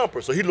hit the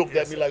jumper. So he looked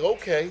at me like,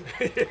 okay,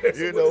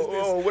 you know,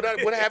 oh, what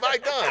have I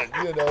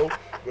done, you know?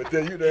 But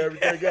then, you know,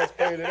 everything else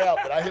paid it out.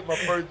 But I hit my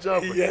first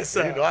jumper. Yes,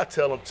 sir. And, you know, I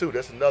tell them, too,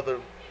 that's another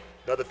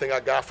thing I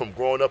got from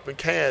growing up in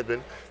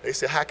Camden. They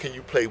said, how can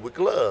you play with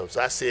gloves?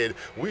 I said,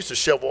 we used to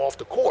shovel off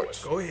the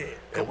courts. Go ahead.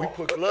 And we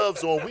put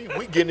gloves on,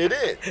 we getting it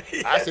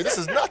in. I said, this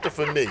is nothing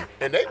for me.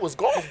 And they was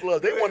golf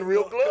gloves. They wasn't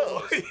real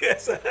gloves.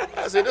 Yes, sir.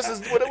 I said, this is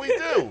what we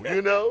do,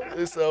 you know?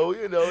 And so,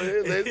 you know,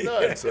 it's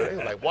nothing. So they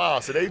were like, wow.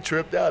 So they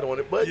tripped out on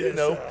it. But, you Yes,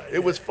 know, sir.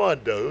 it was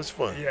fun, though. It was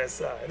fun. Yes,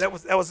 sir. That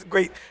was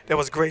great. That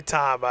was a great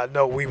time. I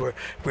know we were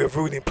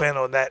rooting and playing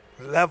on that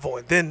level.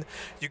 And then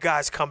you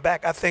guys come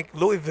back. I think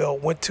Louisville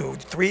went to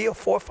 3 or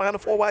 4 Final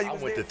Four while you I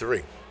was went to there?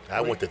 3. I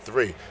went to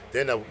 3.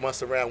 Then I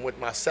messed around with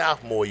my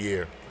sophomore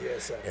year.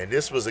 Yes, sir. And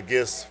this was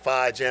against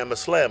Phi Jamma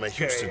Slam in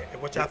Houston. Okay,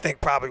 which I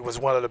think probably was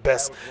one of the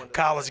best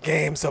college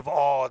games of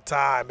all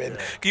time. And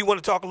you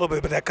want to talk a little bit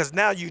about that? Because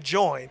now you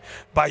joined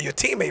by your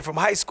teammate from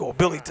high school,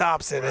 Billy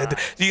Thompson. And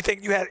do you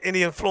think you had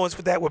any influence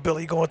with that, with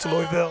Billy going to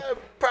Louisville?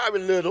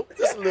 Probably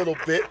just a little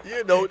bit.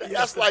 You know,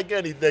 that's like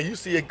anything. You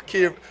see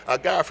a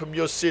guy from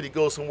your city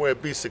go somewhere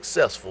and be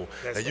successful,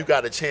 That's and you right.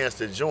 got a chance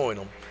to join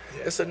him.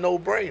 Yes, It's a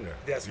no-brainer.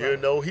 That's You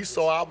right. know, he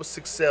saw I was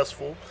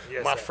successful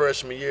Yes, my sir.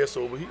 freshman year,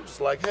 so he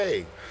was like,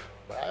 hey,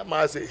 I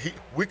might as well,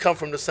 we come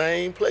from the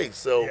same place,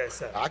 so Yes,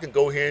 sir. I can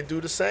go here and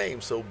do the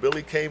same. So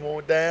Billy came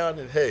on down,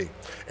 and hey,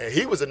 and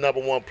he was the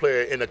 #1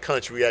 player in the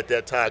country at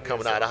that time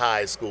coming out of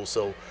high school.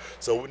 So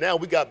now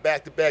we got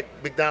back-to-back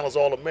McDonald's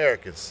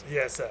All-Americans.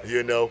 Yes, sir.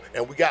 You know,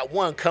 and we got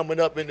one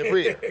coming up in the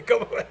rear.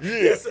 Come on. Yeah,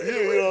 Yes, sir.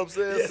 you know what I'm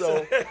saying? Yes,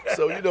 sir.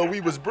 So you know,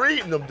 we was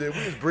breeding them. Then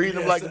we was breeding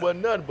them Yes, like sir. it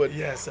wasn't nothing. But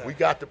Yes, sir. we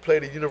got to play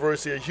the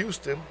University of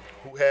Houston,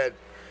 who had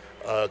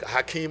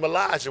Hakeem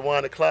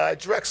Olajuwon and Clyde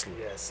Drexler.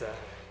 Yes, sir.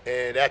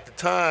 And at the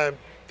time,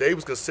 they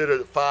was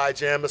considered Phi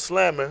Jamma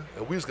Slammer,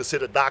 and we was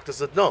considered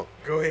Doctors of Dunk.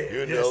 Go ahead. You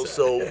Yes, know,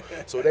 sir.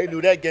 so they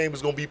knew that game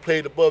was gonna be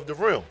played above the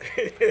rim.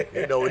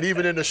 You know, and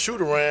even in the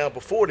shoot around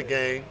before the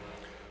game,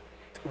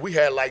 we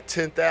had like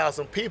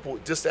 10,000 people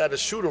just at a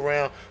shoot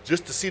around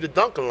just to see the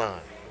dunker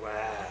line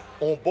Wow.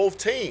 on both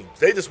teams.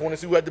 They just wanted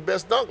to see who had the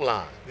best dunk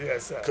line.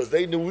 Yes, sir. Because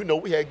they knew, you know,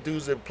 we had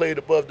dudes that played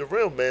above the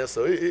rim, man.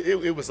 So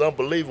it was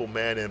unbelievable,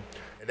 man. And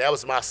that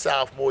was my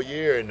sophomore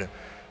year, and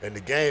the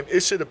game,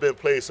 it should have been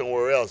played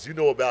somewhere else. You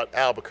know about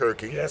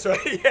Albuquerque. Yes, sir.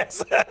 Yes,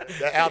 sir.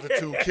 That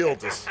altitude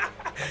killed us.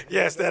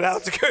 Yes, that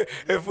altitude,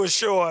 and for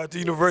sure, at the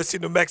University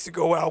of New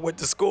Mexico, where I went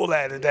to school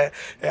at, and that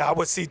I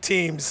would see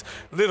teams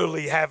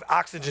literally have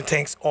oxygen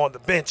tanks on the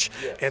bench,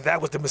 and that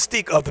was the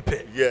mystique of the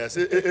pit. Yes,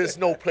 it's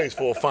no place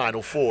for a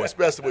Final Four,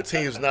 especially with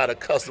teams not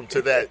accustomed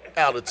to that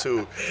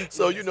altitude.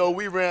 So, you know,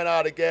 we ran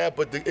out of gas,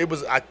 but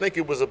I think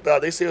it was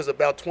about, they say it was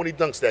about 20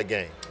 dunks that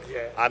game.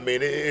 Yeah. I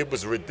mean, it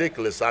was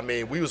ridiculous. I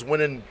mean, we was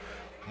winning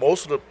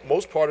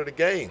most part of the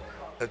game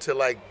until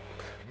like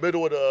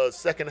middle of the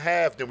second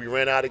half, then we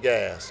ran out of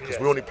gas because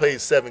we only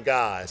played 7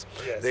 guys.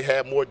 Yes. They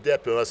had more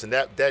depth in us, and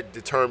that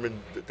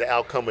determined the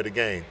outcome of the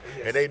game.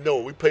 Yes. And they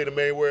know we played them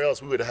anywhere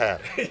else, we would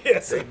have had it.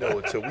 Yes. They know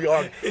it too.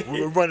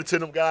 We were running to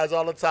them guys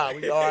all the time.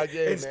 We are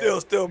game, and man.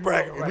 still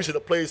bragging. We Right? should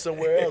have played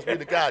somewhere else. We'd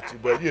have got you,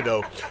 but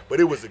but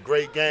it was a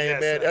great game,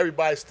 Yes, man. sir.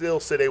 Everybody still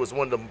said it was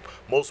one of the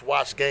most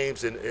watched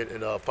games in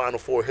Final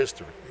Four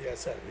history.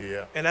 Yes, sir.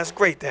 Yeah. And that's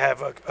great to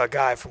have a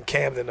guy from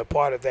Camden a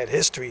part of that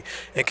history.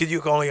 And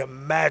you can only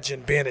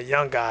imagine being a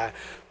young guy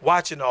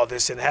watching all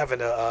this and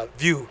having a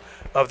view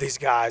of these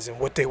guys and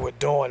what they were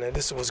doing. And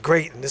this was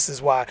great. And this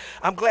is why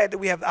I'm glad that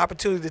we have the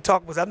opportunity to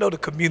talk, because I know the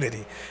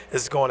community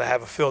is going to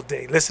have a field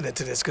day listening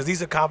to this, because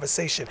these are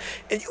conversations.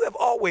 And you have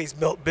always,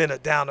 Milt, been a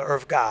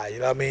down-to-earth guy. You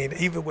know what I mean?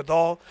 Even with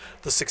all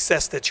the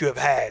success that you have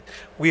had,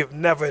 we have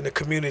never in the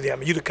community, I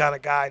mean, you're the kind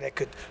of guy that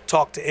could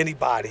talk to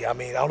anybody. I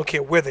mean, I don't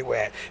care where they were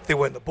at. If they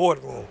were in the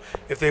boardroom,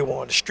 if they were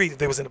on the street, if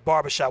they was in the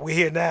barbershop. We're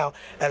here now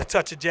at a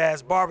Touch of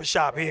Jazz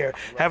barbershop here,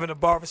 having a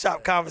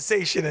barbershop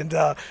conversation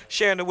and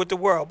sharing it with the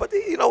world. But,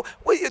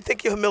 where do you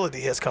think your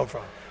humility has come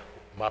from?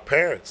 My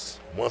parents.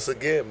 Once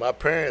again, my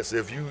parents.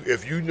 If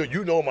you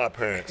know my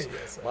parents.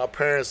 Yes, my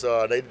parents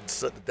are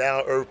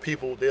down earth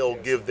people. They'll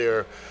give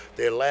their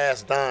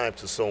last dime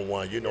to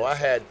someone. I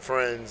had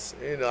friends.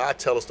 I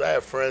tell us I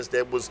had friends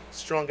that was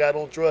strung out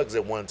on drugs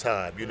at one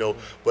time.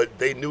 But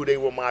they knew they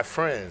were my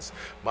friends.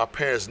 My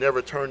parents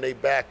never turned their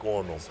back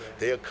on them.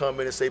 They'll come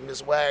in and say,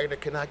 "Miss Wagner,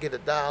 can I get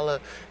 $1?"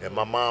 And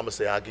my mom would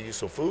say, "I'll give you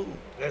some food."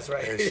 That's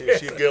right. And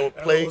she'd give a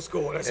plate. Old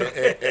school. That's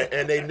right.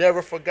 and they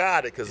never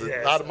forgot it, because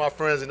Yes, a lot of my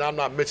friends, and I'm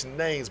not mentioning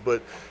names,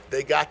 but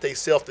they got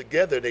themselves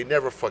together. They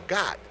never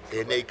forgot.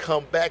 And they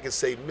come back and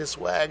say, "Miss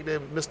Wagner,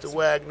 Mr.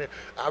 Wagner,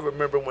 I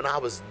remember when I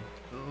was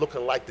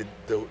looking like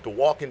the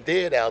Walking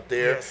Dead out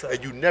there, Yes, sir.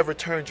 and you never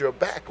turned your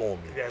back on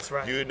me. That's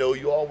right.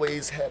 You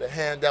always had a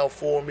handout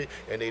for me,"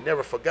 and they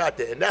never forgot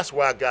that. And that's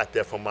where I got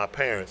that from my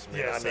parents,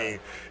 man. Yes, I sir. mean,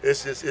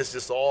 it's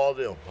just all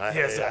them.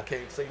 Yes, sir. I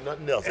can't say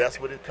nothing else. That's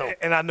what it comes.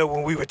 And I know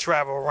when we would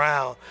travel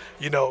around,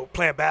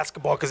 playing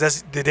basketball, because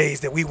that's the days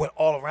that we went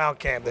all around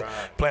Camden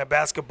playing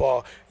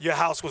basketball, your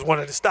house was one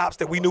of the stops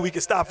that we knew we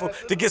could stop for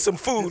to get some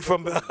food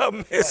from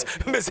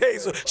Miss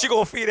Hazel. She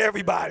gonna feed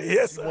everybody.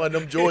 Yes, sir. One of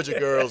them Georgia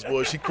girls,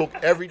 boy. She cook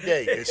every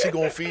day, and she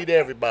gonna feed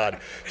everybody.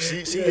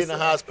 She in the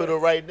hospital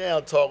right now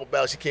talking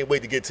about she can't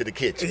wait to get to the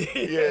kitchen.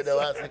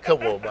 I said,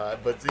 come on, man.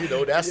 But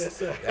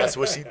that's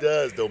what she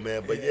does, though,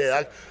 man. But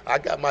I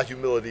got my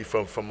humility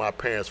from my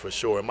parents for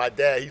sure. And my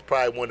dad, he's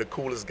probably one of the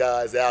coolest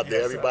guys out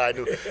there. Everybody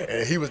knew,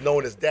 and he was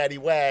known as Daddy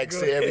Wags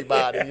to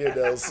everybody,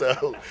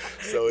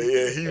 So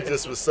yeah, he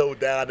just was so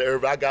down to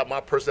earth. I got my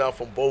personality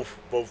from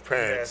both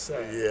parents.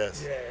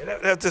 Yes. Yeah,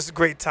 that's just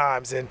great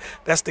times, and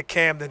that's the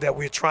Camden that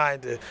we're trying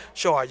to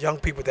show our young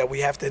people, that we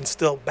have to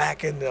instill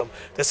back in them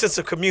the sense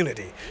of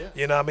community.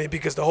 You know what I mean?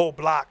 Because the whole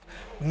block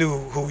knew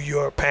who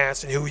your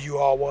parents and who you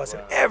all was,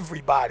 and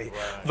everybody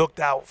looked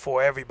out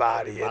for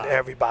everybody,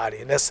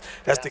 and that's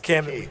the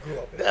Camden we grew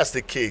up in. That's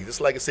the key.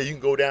 Just like I said, you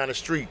can go down the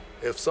street.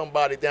 If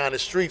somebody down the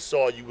street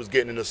saw you was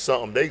getting into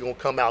something, they gonna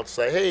come out and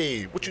say,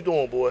 "Hey, what you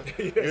doing, boy?"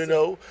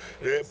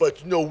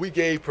 But we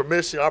gave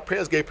permission. Our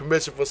parents gave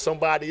permission for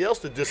somebody else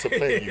to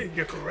discipline you.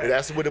 You're correct. And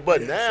that's what it.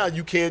 But now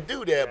you can't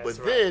do that. That's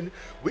But then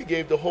we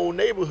gave the whole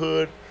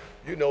neighborhood,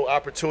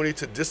 opportunity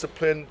to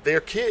discipline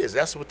their kids.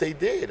 That's what they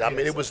did. I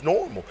mean, it was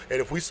normal.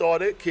 And if we saw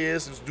their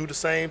kids do the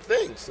same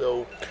thing,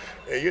 so,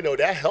 and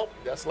that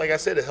helped. That's like I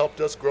said, it helped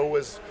us grow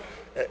as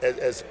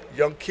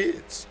young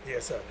kids.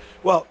 Yes, sir.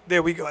 Well,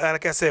 there we go.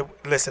 Like I said,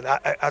 listen,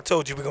 I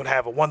told you we're going to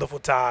have a wonderful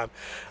time.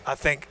 I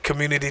think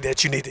community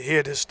that you need to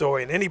hear this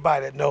story, and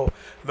anybody that know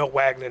Milt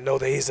Wagner know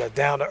that he's a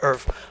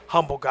down-to-earth,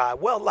 humble guy,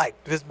 well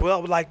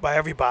liked by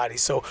everybody.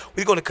 So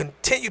we're going to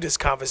continue this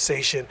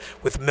conversation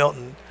with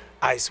Milton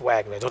Ice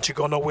Wagner. Don't you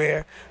go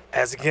nowhere.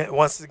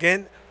 Once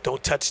again,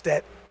 don't touch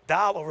that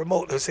dial or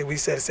remote. We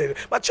said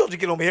my children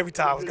get on me every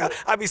time.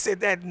 I be saying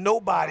that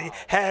nobody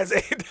has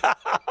a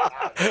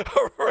dial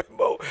or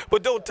remote,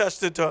 but don't touch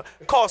the door.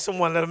 Call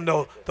someone, let them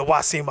know the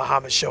Wasim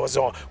Muhammad show is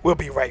on. We'll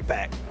be right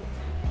back.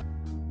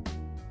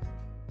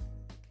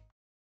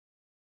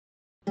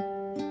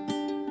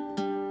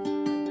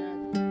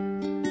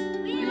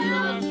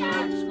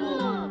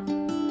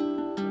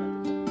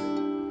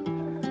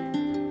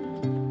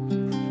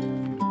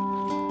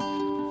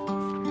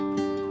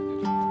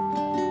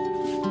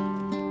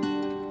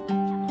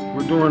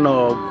 We're doing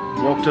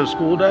a walk to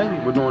school day.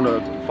 We're doing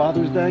a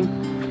Father's Day.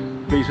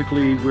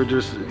 Basically,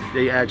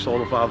 they ask all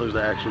the fathers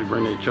to actually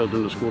bring their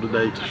children to school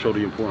today to show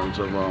the importance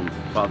of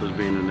fathers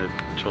being in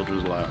their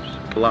children's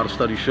lives. A lot of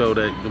studies show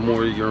that the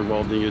more you're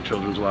involved in your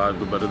children's lives,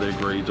 the better their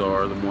grades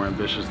are, the more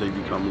ambitious they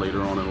become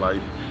later on in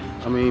life.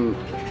 I mean,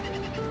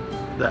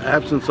 the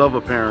absence of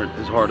a parent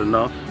is hard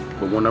enough,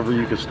 but whenever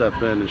you can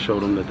step in and show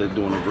them that they're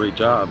doing a great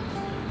job,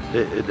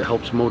 it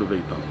helps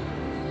motivate them.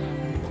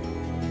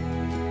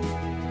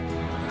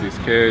 These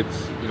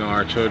kids,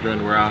 our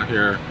children, we're out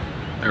here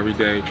every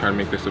day trying to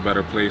make this a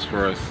better place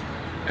for us.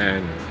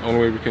 And the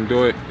only way we can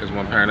do it is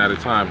one parent at a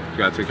time. You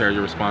gotta take care of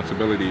your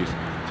responsibilities,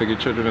 take your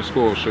children to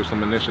school, show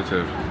some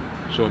initiative,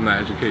 show them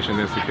that education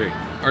is the key.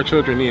 Our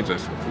children needs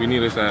us. We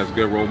need us as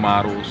good role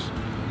models.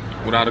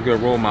 Without a good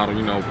role model,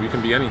 you know, we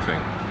can be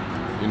anything.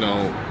 You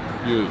know,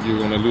 you're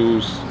gonna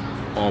lose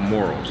all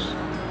morals.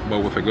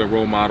 But with a good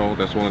role model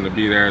that's willing to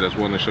be there, that's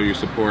willing to show you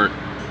support,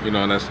 you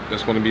know, and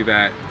that's going to be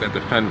that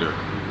defender.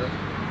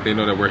 They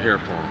know that we're here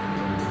for them.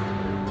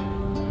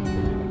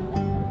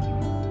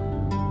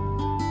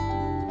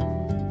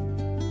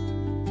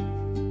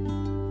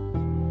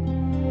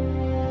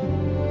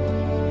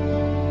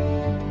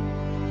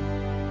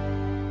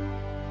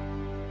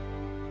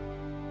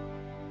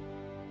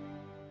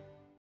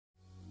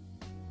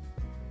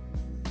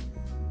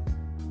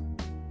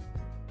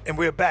 And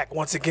we're back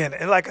once again.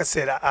 And like I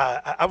said,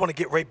 I want to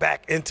get right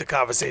back into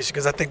conversation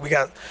because I think we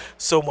got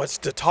so much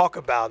to talk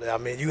about. I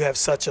mean, you have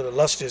such an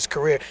illustrious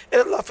career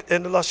and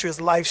an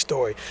illustrious life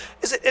story.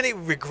 Is there any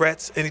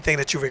regrets, anything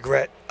that you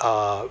regret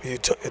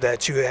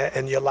that you had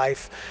in your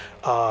life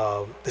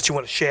that you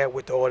want to share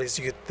with the audience?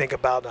 You could think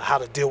about how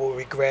to deal with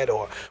regret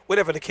or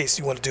whatever the case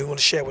you want to do. You want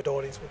to share with the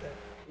audience with that?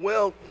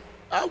 Well,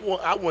 I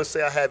wouldn't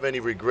say I have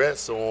any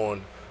regrets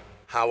on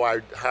how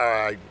I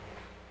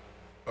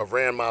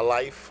ran my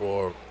life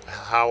or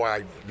how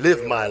I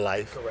lived my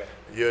life. Correct.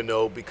 You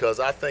know,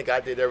 because I think I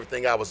did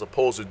everything I was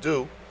supposed to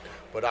do.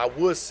 But I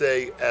would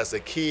say as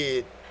a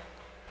kid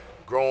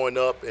growing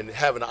up and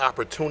having the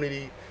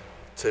opportunity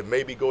to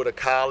maybe go to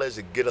college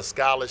and get a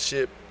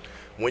scholarship,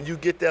 when you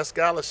get that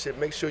scholarship,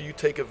 make sure you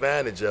take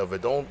advantage of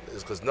it.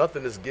 Because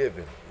nothing is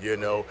given, you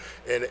know.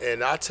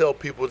 And I tell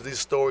people these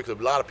stories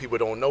because a lot of people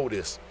don't know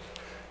this.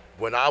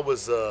 When I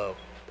was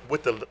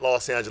with the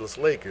Los Angeles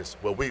Lakers,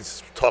 well, we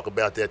talk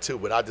about that too,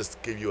 but I'll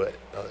just give you an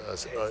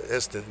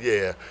instant.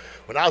 Yeah,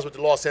 when I was with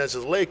the Los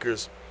Angeles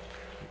Lakers,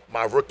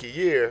 my rookie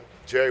year,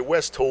 Jerry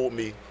West told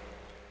me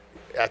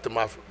after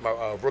my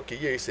rookie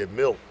year, he said,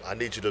 "Milt, I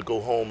need you to go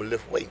home and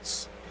lift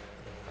weights."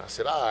 I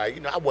said, "All right,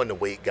 you know, I wasn't a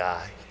weight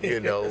guy, you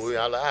know." I was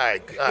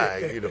like, all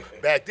right, you know.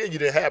 Back then, you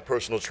didn't have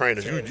personal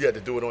trainers; you had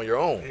to do it on your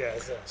own. Yeah,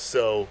 exactly.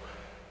 So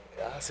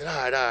I said,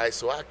 all right.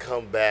 So I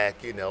come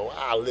back, you know,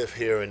 I lift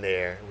here and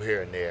there.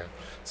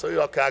 So, you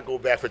know, I go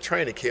back for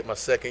training camp my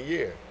second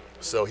year.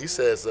 So he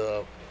says,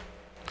 okay.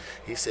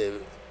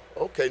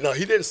 No,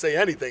 he didn't say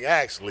anything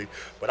actually,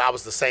 but I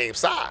was the same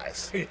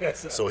size.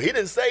 Yes, so he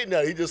didn't say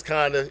nothing. He just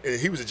kind of,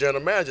 he was the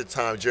general manager at the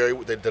time,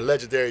 the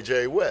legendary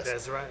Jerry West.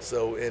 That's right.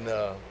 So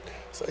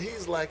so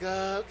he's like,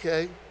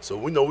 okay. So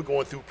we know we're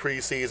going through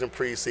preseason.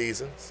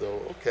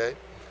 So okay.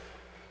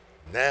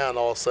 Now and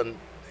all of a sudden,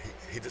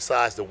 he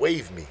decides to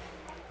waive me,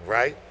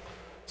 right?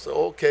 So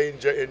okay,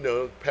 and you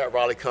know, Pat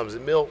Riley comes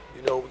in, Milt,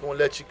 you know, we're gonna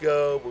let you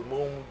go. We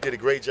did a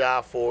great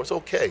job for us.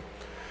 Okay.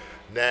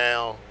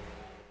 Now,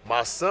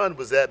 my son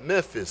was at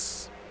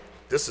Memphis.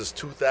 This is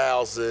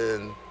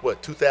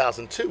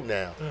 2002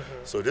 now.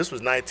 Mm-hmm. So this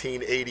was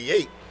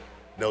 1988.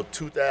 No,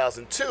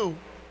 2002.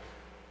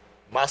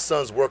 My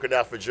son's working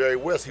out for Jerry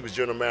West. He was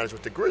general manager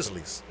with the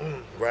Grizzlies,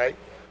 right?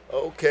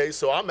 Okay,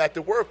 so I'm at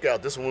the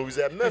workout. This is when we was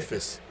at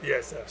Memphis.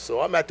 Yes, sir.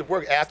 So I'm at the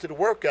work. After the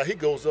workout, he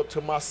goes up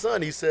to my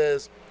son. He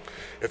says,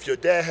 if your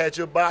dad had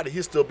your body,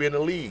 he'd still be in the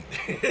league.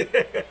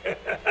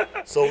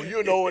 So,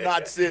 you know, and I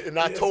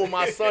told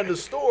my son the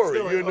story,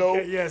 you know.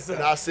 Okay, yes, sir.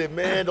 And I said,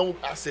 man,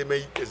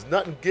 there's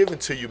nothing given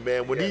to you,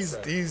 man. When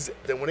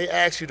when they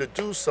ask you to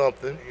do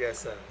something, yes,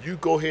 sir, you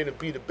go ahead and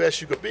be the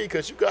best you can be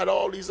because you got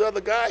all these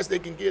other guys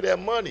that can get that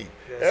money.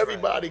 That's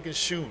everybody can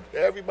shoot,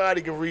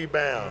 everybody can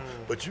rebound,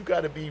 but you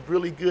got to be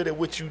really good at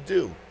what you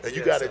do. And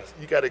you got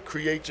to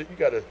create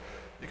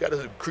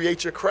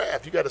your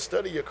craft. You got to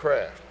study your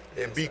craft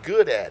and be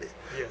good at it.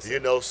 Yes, you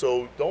know,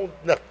 so don't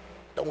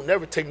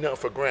never take nothing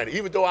for granted.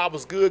 Even though I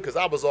was good because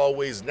I was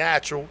always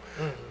natural,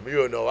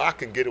 you know, I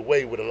can get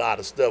away with a lot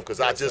of stuff because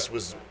I just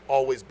was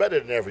always better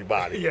than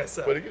everybody. Yes,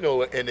 sir. But, you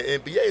know, and the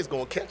NBA is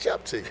going to catch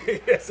up to you.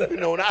 Yes, sir. You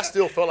know, and I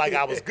still felt like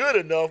I was good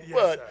enough, Yes,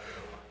 but sir.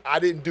 I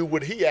didn't do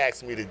what he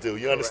asked me to do.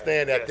 You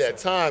understand? At Yes, that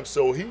sir. time,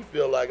 so he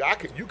feel like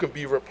you can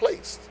be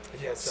replaced.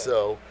 Yes, sir.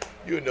 So,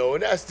 you know,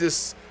 and that's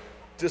just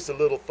a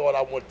little thought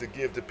I want to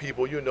give to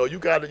people. You know, you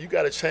got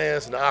a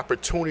chance and an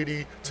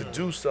opportunity to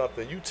do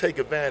something. You take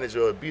advantage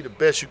of it. Be the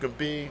best you can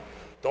be.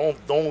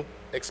 Don't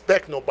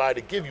expect nobody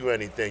to give you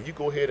anything. You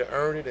go ahead and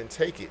earn it and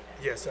take it.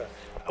 Yes, sir.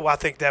 Well, I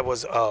think that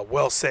was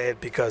well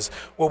said because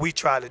what we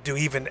try to do,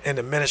 even in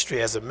the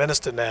ministry as a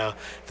minister now,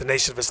 the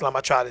Nation of Islam, I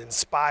try to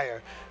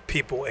inspire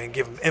people and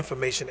give them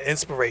information,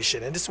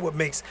 inspiration. And this is what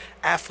makes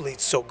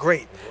athletes so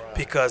great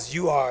because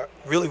you are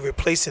really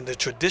replacing the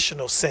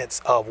traditional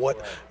sense of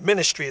what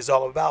ministry is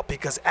all about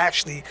because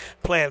actually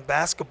playing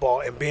basketball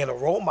and being a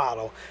role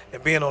model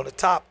and being on the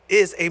top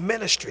is a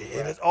ministry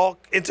and it's all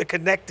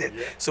interconnected.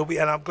 Yeah. So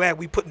and I'm glad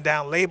we putting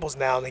down labels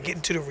now and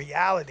getting to the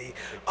reality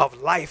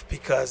of life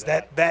because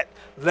that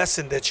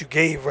lesson that you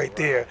gave right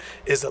there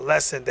is a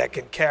lesson that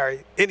can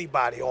carry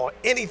anybody on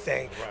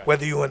anything,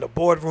 whether you're in the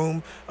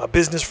boardroom, a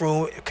business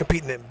room,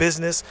 competing in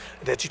business,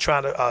 that you're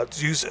trying to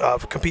use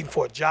competing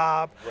for a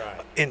job,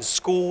 in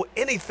school,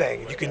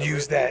 anything you can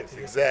use that.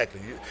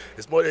 Exactly.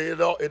 It's more.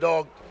 It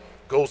all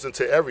goes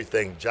into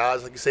everything.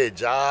 Jobs, like you said,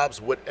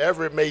 jobs,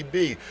 whatever it may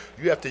be,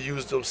 you have to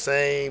use them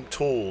same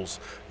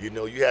tools. You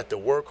know, you have to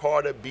work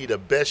harder, be the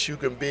best you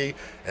can be,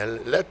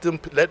 and let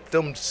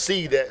them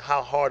see that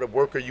how hard a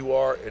worker you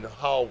are and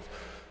how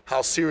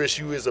serious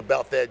you is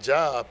about that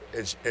job,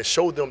 and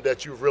show them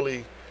that you're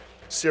really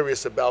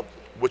serious about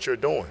what you're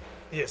doing.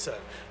 Yes, sir.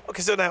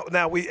 Okay, so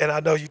now we, and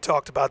I know you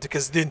talked about it,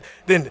 because then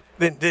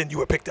you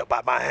were picked up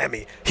by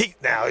Miami Heat.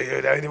 Now,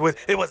 you know,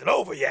 it wasn't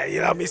over yet. You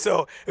know what I mean?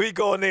 So we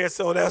go in there.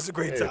 So that's a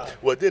great time.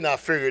 Well, then I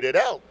figured it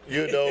out.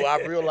 You know,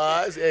 I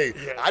realized, hey,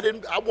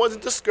 Yes. I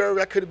wasn't discouraged.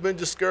 I could have been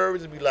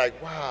discouraged and be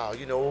like, wow,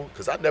 you know,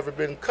 because I've never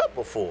been cut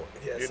before.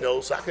 Yes, you sir.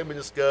 know, so I could have been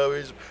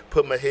discouraged.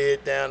 Put my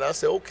head down. I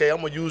said, okay,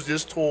 I'm gonna use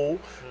this tool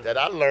that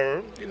I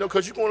learned. You know,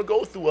 because you're gonna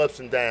go through ups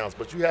and downs,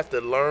 but you have to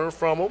learn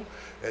from them.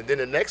 And then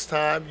the next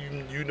time,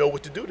 you know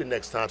what to do the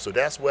next time. So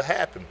that's what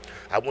happened.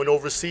 I went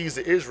overseas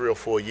to Israel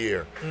for a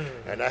year,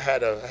 and I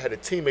had a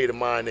teammate of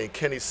mine named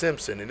Kenny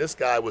Simpson, and this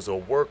guy was a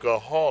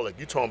workaholic.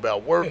 You talking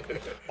about work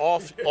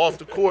off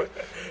the court?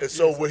 And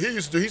so what he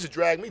used to do, he used to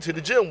drag me to the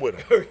gym with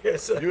him.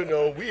 Yes, sir. You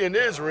know, we in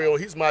Israel.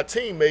 He's my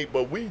teammate,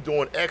 but we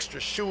doing extra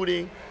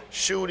shooting.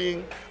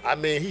 I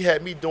mean, he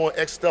had me doing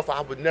extra stuff I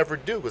would never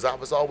do because I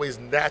was always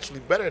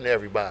naturally better than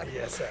everybody.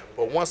 Yes, sir.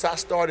 But once I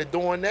started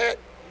doing that,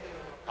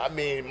 I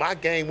mean, my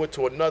game went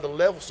to another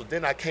level. So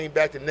then I came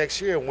back the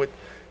next year and went,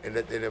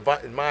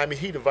 and Miami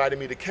Heat invited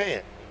me to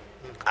camp.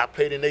 I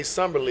played in their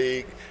summer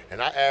league,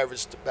 and I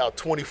averaged about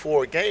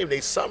 24 a game in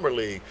their summer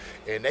league,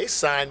 and they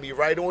signed me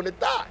right on the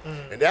dot.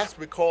 And that's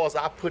because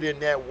I put in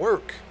that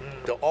work,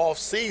 the off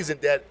season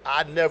that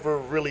I never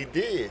really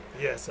did.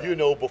 Yes, sir. You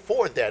know,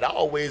 before that, I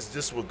always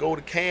just would go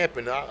to camp,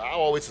 and I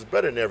always was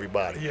better than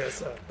everybody. Yes,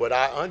 sir. But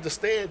I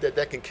understand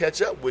that can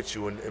catch up with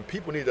you, and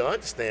people need to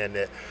understand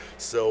that.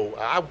 So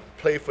I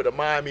played for the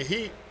Miami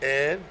Heat,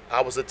 and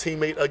I was a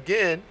teammate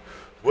again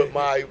with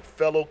my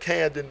fellow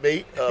Camden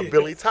mate,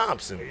 Billy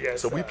Thompson.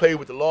 Yes, so we sir. played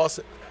with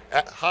the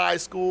high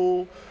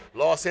school,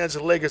 Los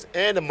Angeles Lakers,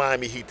 and the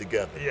Miami Heat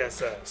together. Yes,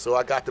 sir. So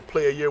I got to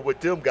play a year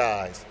with them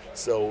guys.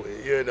 So,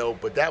 you know,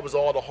 but that was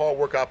all the hard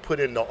work I put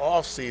in the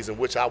off season,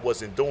 which I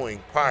wasn't doing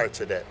prior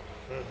to that.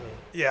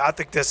 Yeah, I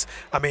think just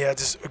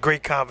a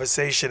great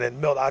conversation.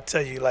 And Milt, I'll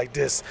tell you like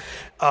this,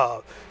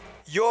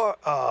 you're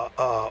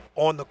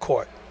on the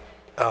court,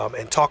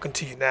 and talking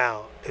to you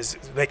now is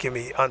making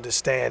me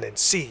understand and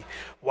see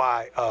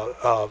why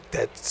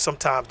that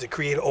sometimes the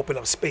creator open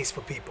up space for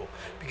people,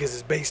 because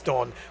it's based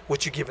on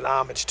what you're giving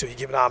homage to. You're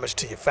giving homage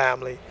to your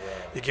family,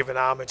 you're giving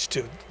homage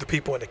to the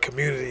people in the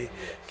community,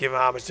 giving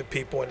homage to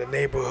people in the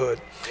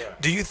neighborhood.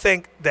 Do you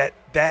think that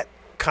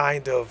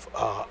kind of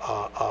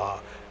I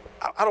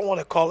don't want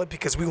to call it,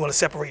 because we want to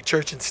separate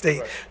church and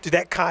state, to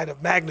that kind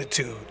of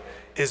magnitude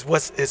is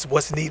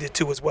what's needed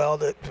too as well,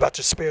 about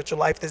your spiritual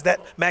life? Is that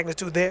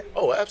magnitude there?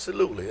 Oh,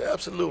 absolutely,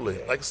 absolutely.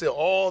 Like I said,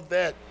 all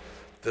that,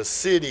 the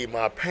city,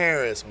 my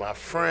parents, my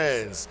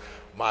friends,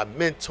 my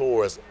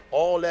mentors,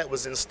 all that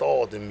was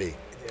installed in me.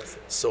 Yes, sir.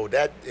 So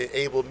that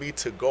enabled me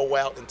to go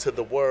out into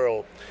the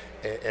world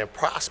and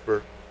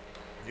prosper,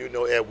 you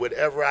know, at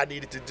whatever I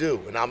needed to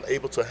do. And I'm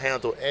able to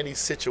handle any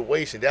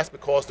situation. That's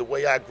because the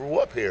way I grew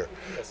up here,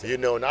 you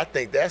know, and I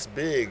think that's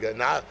big.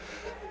 And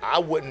I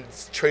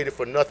wouldn't trade it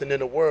for nothing in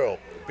the world.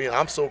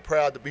 I'm so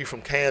proud to be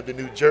from Camden,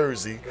 New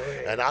Jersey,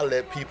 and I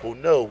let people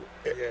know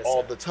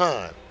all the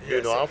time.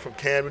 You know, I'm from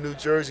Camden, New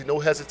Jersey, no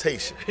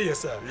hesitation. Yes,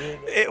 sir.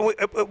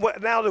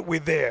 Now that we're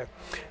there,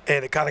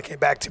 and it kind of came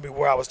back to me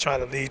where I was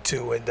trying to lead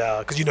to, and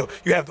because you know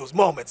you have those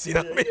moments, you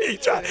know what I mean?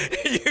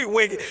 You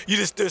wing it, you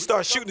just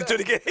start shooting until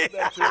they get hit.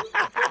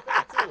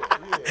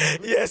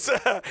 Yes,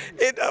 sir.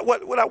 And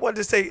what I wanted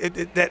to say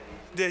that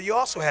you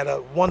also had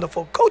a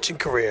wonderful coaching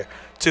career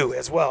too,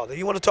 as well. Do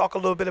you want to talk a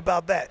little bit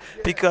about that?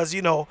 Because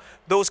you know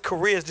those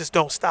careers just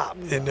don't stop.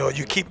 You know,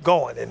 you keep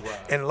going, and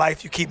in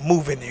life you keep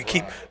moving. You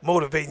keep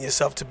motivating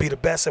yourself to be the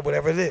best at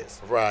whatever it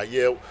is. Right.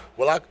 Yeah.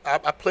 Well, I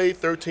played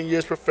 13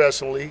 years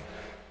professionally.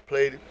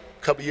 Played a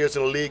couple years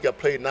in the league. I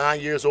played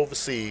 9 years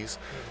overseas,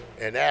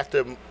 and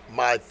after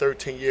my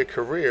 13-year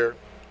career,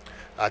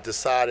 I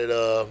decided,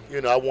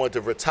 you know, I wanted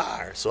to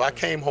retire. So I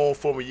came home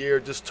for a year,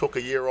 just took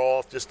a year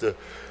off, just to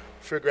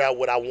figure out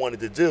what I wanted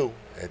to do,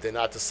 and then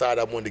I decided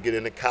I wanted to get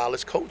into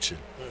college coaching.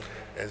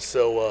 And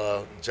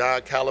so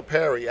John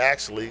Calipari,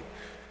 actually,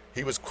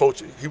 he was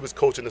coaching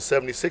the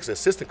 76ers,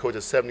 assistant coach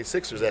of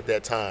 76ers at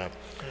that time.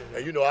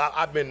 And you know,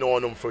 I've been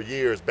knowing him for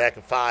years, back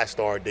in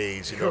 5-star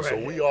days, you know, so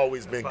we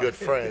always been good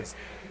friends.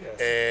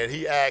 And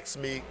he asked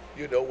me,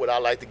 you know, would I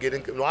like to get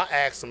in? No, I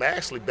asked him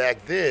actually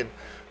back then,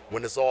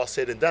 when it's all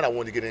said and done, I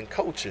want to get in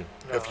coaching,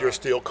 if you're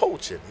still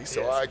coaching. He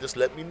said, all right, just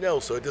let me know.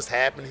 So it just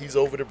happened. He's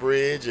over the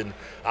bridge, and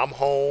I'm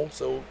home.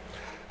 So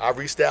I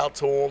reached out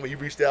to him, and he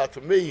reached out to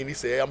me, and he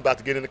said, hey, I'm about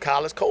to get into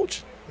college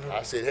coaching.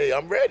 I said, hey,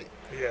 I'm ready.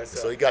 Yes,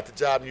 so he got the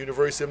job at the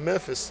University of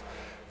Memphis.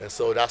 And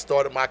so I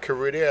started my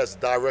career there as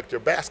director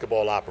of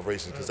basketball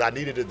operations, because I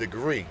needed a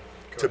degree.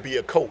 to be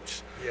a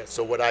coach. Yes.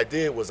 So what I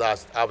did was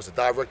I was a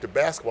director of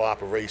basketball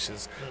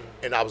operations,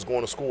 and I was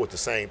going to school at the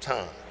same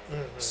time.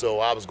 So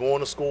I was going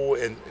to school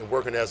and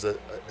working as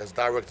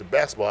director of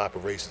basketball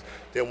operations.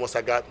 Then once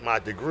I got my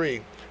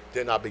degree,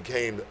 then I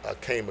became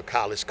a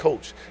college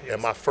coach. Yes.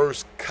 And my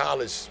first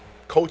college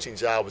coaching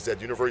job was at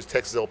the University of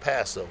Texas El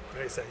Paso,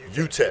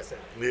 UTEP.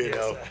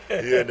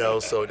 You know,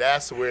 so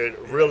that's where it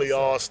really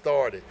all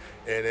started.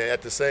 And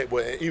at the same,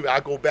 even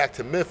I go back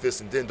to Memphis,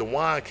 and then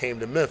DeWine came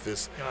to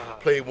Memphis,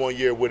 played 1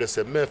 year with us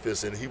at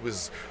Memphis, and he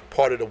was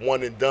part of the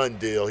one and done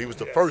deal. He was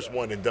the first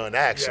one and done,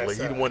 actually.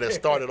 He's the one that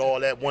started all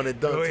that one and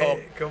done talk.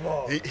 Come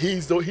on.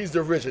 He's the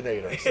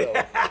originator. So,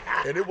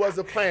 and it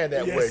wasn't planned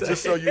that way,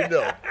 just so you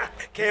know.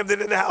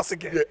 Camden in the house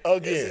again.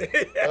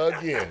 Yeah,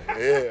 again.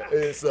 Yeah.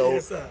 And so,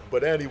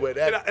 but anyway,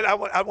 that. And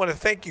I want to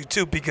thank you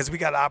too, because we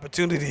got an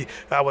opportunity.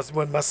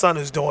 When my son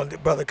who's doing,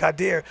 brother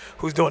Kadir,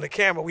 who's doing the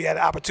camera, we had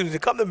an opportunity to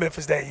come to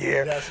Memphis that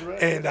year. That's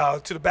right.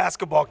 And to the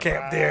basketball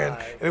camp there,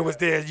 and it was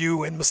there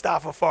you and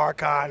Mustafa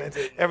Farrakhan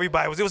and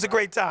everybody. It was a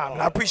great time.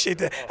 And I appreciate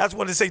that. I just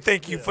wanted to say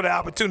thank you for the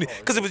opportunity,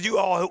 because it was you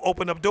all who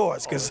opened up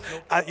doors. Because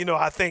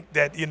I think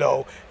that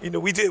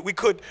we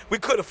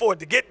could afford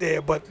to get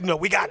there, but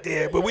we got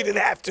there, but we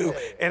didn't have to.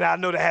 And I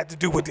know that had to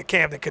do with the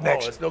Camden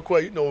connection. It's no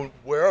question.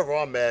 Wherever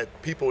I'm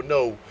at, people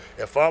know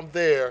if I'm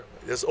there,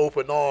 it's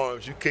open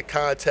arms. You can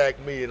contact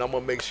me, and I'm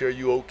gonna make sure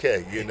you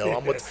okay.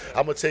 I'm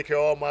gonna take care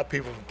of all my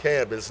people from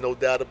Camden. There's no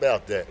doubt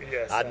about that.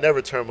 Yes, I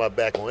never turn my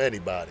back on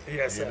anybody.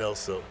 Yes,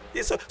 So.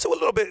 Yeah, so a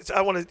little bit.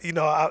 I want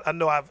to, I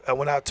know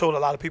when I told a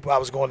lot of people I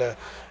was going to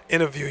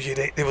interview you,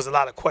 there was a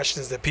lot of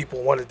questions that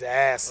people wanted to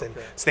ask and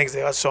things.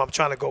 So I'm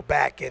trying to go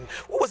back. And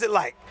what was it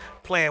like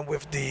playing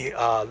with the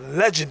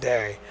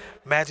legendary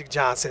Magic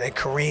Johnson and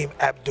Kareem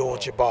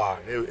Abdul-Jabbar?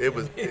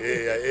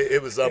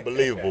 It was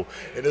unbelievable.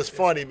 And it's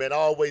funny, man. I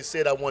always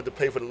said I wanted to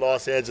play for the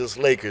Los Angeles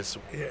Lakers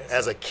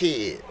as a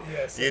kid.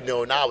 Yes,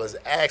 and I was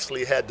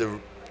actually had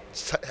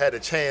a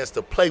chance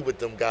to play with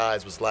them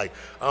guys. Was like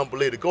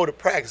unbelievable. Go to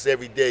practice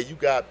every day. You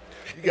got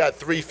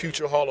 3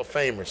 future Hall of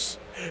Famers.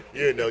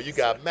 You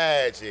got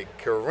Magic,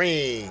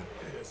 Kareem,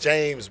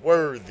 James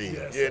Worthy.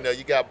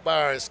 You got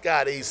Byron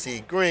Scott,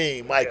 A.C.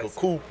 Green, Michael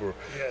Cooper.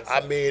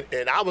 I mean,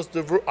 and I was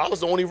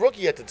the only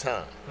rookie at the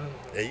time.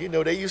 And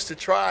they used to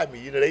try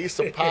me. They used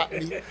to pop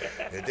me,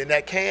 and then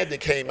that Camden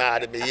came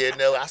out of me.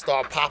 I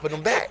started popping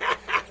them back.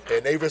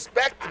 And they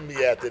respected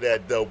me after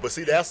that, though. But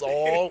see, that's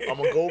all. I'm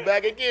going to go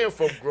back again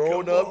from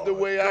growing up the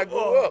way I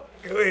grew up.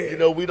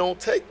 We don't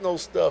take no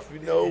stuff. We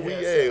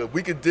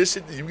can dish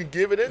it. You can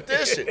give it and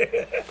dish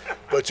it.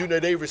 But,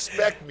 they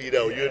respect me,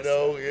 though,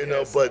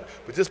 But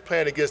just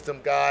playing against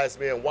them guys,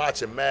 man,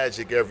 watching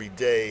Magic every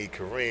day,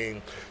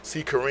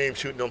 see Kareem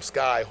shooting them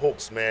sky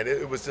hooks, man.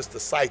 It was just a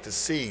sight to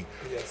see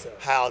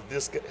how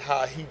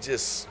he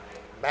just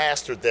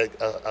mastered that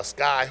a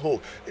sky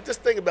hook. And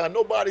just think about it,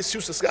 nobody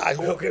shoots a sky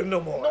hook. Okay,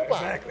 no more. Nobody.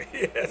 Exactly.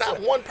 Yes, Not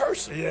one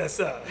person. Yes,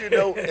 sir.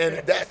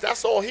 And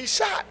that's all he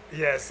shot.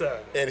 Yes, sir.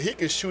 And he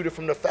could shoot it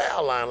from the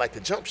foul line like the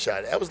jump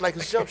shot. That was like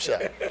his jump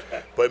shot.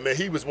 But man,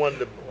 he was one of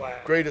the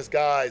greatest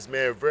guys,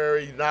 man,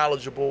 very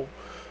knowledgeable.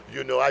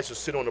 I used to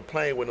sit on the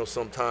plane with him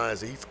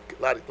sometimes, and he's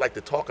like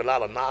to talk a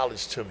lot of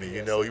knowledge to me.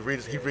 He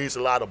reads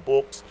a lot of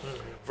books.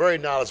 Very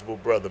knowledgeable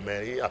brother,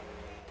 man.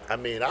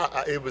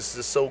 It was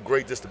just so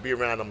great just to be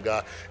around them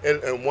guys.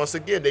 And once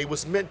again, they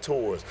was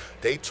mentors.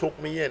 They took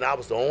me in. I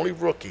was the only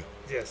rookie.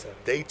 Yes, sir.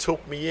 They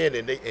took me in,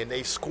 and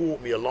they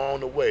schooled me along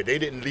the way. They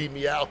didn't leave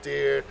me out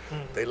there.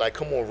 They like,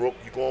 come on, Rook,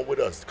 you going with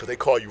us? Because they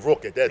call you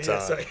Rook at that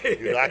time.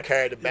 Yes, I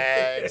carried the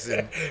bags,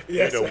 and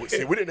Yes,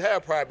 see, we didn't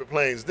have private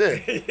planes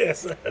then.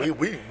 Yes, sir.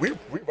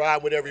 We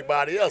ride with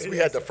everybody else. We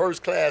had the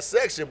first class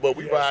section, but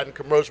we ride in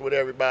commercial with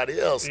everybody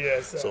else.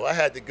 Yes, sir. So I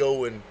had to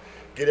go and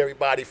get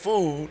everybody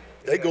food.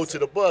 They go to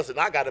the bus, and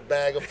I got a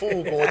bag of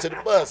food going to the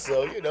bus.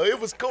 So, it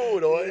was cool,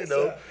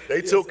 though. They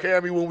took care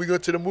of me when we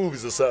went to the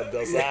movies or something,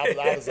 though. So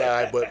I was all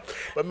right.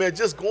 But, man,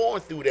 just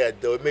going through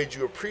that, though, it made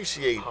you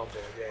appreciate,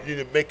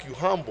 make you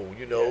humble,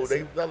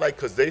 They not like,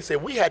 because they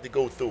said we had to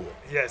go through it.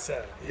 Yes,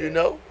 sir.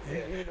 Yeah.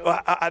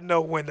 Well, I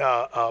know when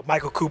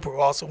Michael Cooper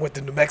also went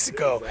to New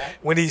Mexico,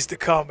 when he used to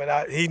come,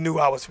 and he knew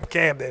I was from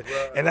Camden,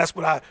 and that's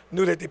when I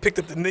knew that they picked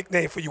up the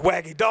nickname for you,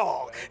 Waggy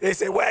Dog. They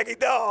said Waggy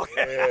Dog.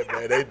 Yeah,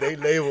 man, they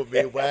labeled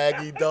me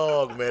Waggy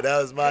Dog, man.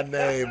 That was my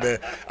name, man.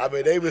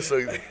 They were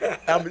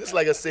just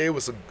like I said, it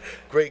was some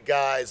great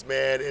guys,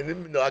 man.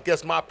 And I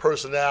guess my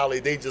personality,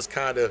 they just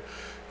kind of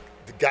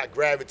got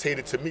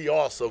gravitated to me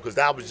also, because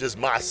that was just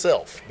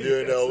myself,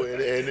 and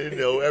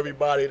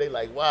everybody, they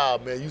like, wow,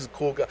 man, you's a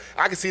cool guy.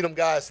 I can see them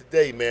guys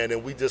today, man,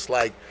 and we just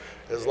like,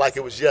 It's like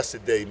it was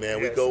yesterday, man.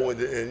 Yes, we go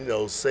sir. and you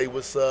know, say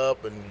what's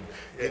up and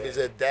give us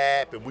a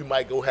dap, and we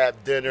might go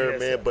have dinner, Yes,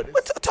 man. sir.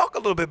 But Talk a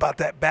little bit about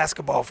that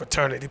basketball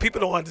fraternity.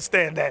 People don't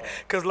understand that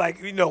because,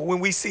 like, you know, when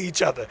we see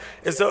each other,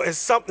 it's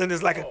something.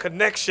 It's like a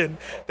connection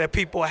that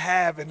people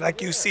have, and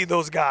like you see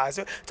those guys.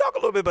 Talk a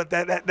little bit about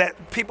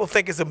that people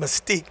think it's a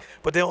mystique,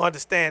 but they don't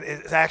understand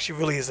it actually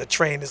really is a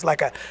train. It's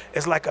like a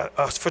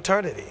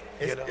fraternity.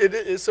 You know?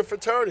 It's a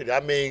fraternity.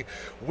 I mean,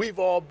 we've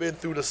all been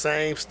through the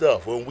same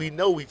stuff. When we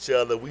know each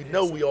other, we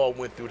know we all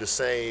went through the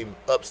same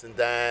ups and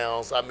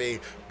downs. I mean,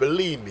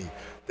 believe me,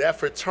 that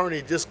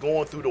fraternity, just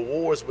going through the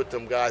wars with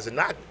them guys and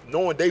not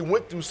knowing they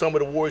went through some of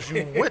the wars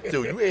you went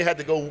through. You ain't had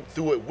to go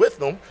through it with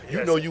them.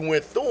 You know you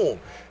went through them.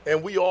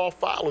 And we all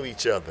follow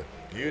each other.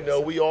 You know,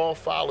 we all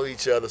follow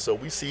each other. So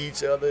we see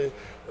each other,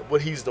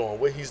 what he's doing,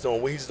 what he's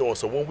doing, what he's doing.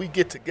 So when we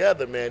get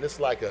together, man, it's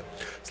like a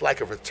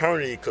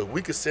fraternity, because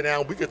we could sit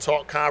down, we could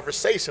talk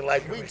conversation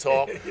like we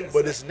talk,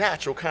 but it's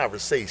natural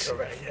conversation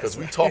because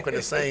we talking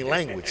the same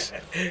language.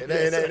 And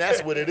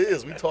that's what it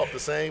is. We talk the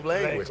same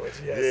language.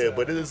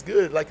 But it is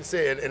good, like I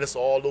said, and it's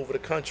all over the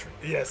country.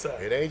 Yes, sir.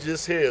 It ain't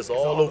just here. It's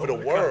all over the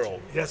world.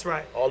 That's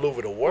right. All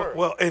over the world.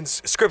 Well, and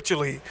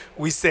scripturally,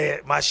 we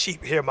said, my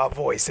sheep hear my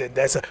voice, and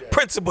there's a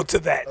principle to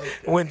that.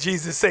 When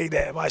Jesus say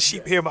that, my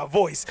sheep hear my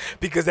voice,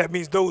 because that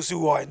means those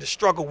who are in the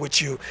struggle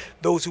with you,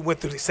 those who went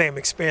through the same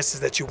experiences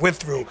that you went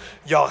through,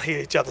 y'all hear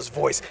each other's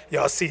voice,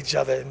 y'all see each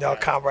other, and y'all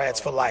comrades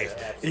for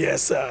life.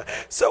 Yes,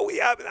 so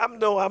I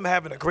know I'm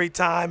having a great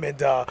time,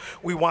 and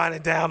we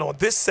winding down on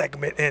this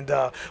segment, and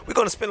we're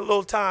gonna spend a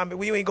little time.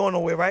 We ain't going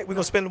nowhere, right? We're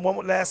gonna spend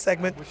one last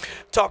segment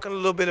talking a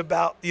little bit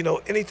about, you know,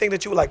 anything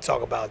that you would like to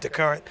talk about, the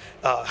current,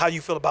 how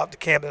you feel about the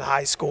Camden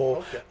High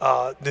School,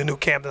 the new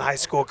Camden High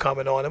School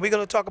coming on, and we're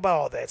gonna talk about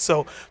all that.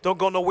 So don't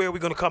go nowhere. We're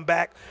gonna come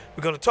back.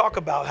 We're gonna talk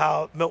about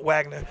how Milt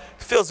Wagner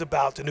feels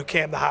about the new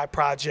Camden High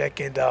project,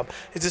 and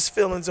his just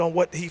feelings on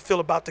what he feel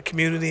about the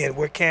community and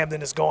where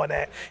Camden is going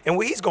at and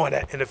where he's going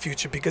at in the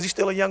future, because he's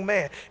still a young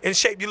man. In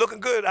shape. You're looking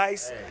good,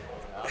 Ice.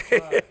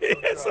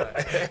 Yes,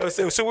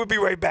 so we'll be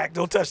right back.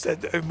 Don't touch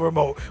that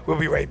remote. We'll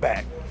be right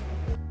back.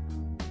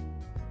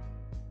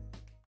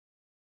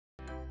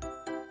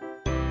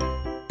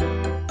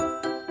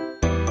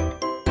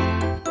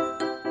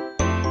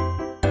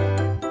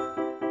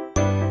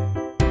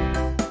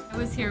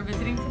 Here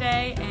visiting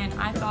today, and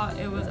I thought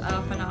it was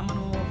a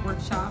phenomenal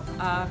workshop.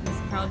 Ms.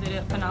 Carroll did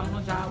a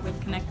phenomenal job with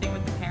connecting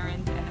with the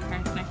parents, and the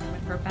parents connecting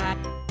with her back.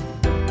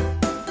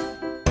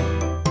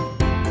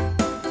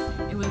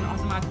 It was an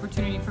awesome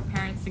opportunity for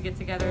parents to get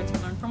together to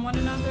learn from one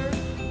another.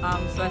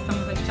 So as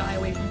someone that shy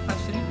away from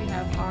questions, we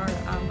have our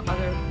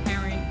other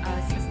parent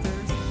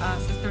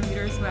sister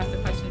leaders who ask the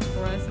questions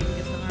for us, and we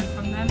get to learn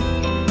from them.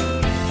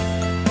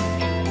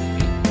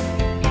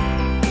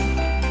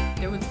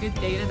 Good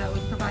data that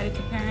was provided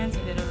to parents,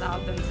 and it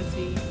allowed them to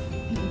see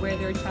where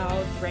their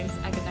child ranks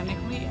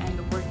academically and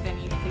the work that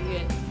needs to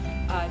get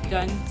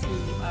done to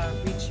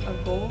reach a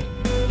goal.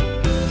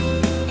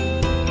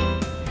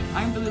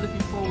 I'm really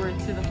looking forward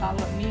to the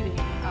follow-up meeting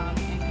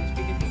in which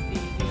we get to see,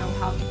 you know,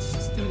 how each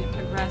student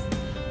progressed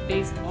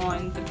based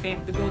on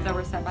the goals that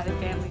were set by the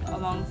family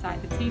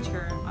alongside the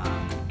teacher,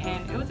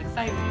 and it was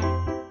exciting.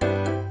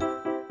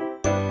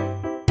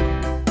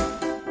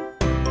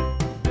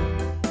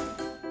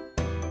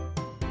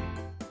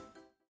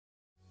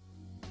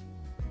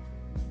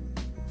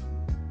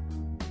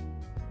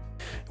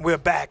 We're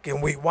back,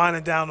 and we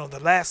winding down on the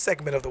last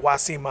segment of the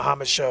Wasim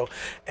Muhammad Show,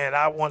 and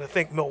I want to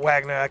thank Milt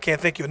Wagner. I can't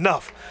thank you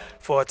enough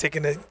for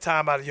taking the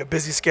time out of your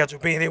busy schedule,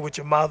 being here with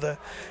your mother,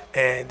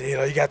 and you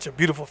know you got your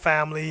beautiful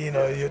family, you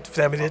know your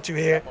family that you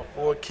here. My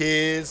 4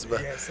 kids,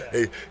 but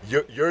hey,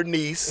 your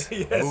niece,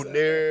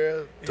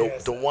 Munir,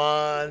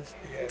 Dewan,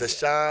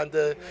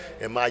 Deshonda,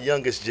 and my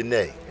youngest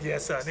Janae.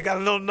 Yes, sir. They got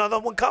another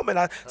one coming.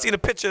 I seen a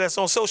picture that's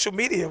on social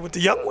media with the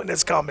young one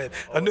that's coming.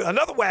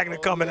 Another Wagner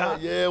coming out.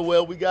 Yeah,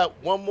 well, we got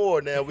one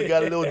more now. We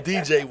got a little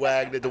DJ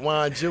Wagner,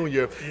 Dewan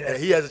Jr.,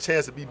 and he has a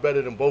chance to be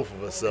better than both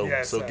of us.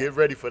 So get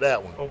ready for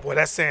that one. Oh boy,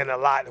 that's saying a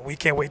lot, and we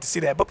can't wait to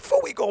see that. But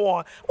before we go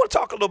on, I want to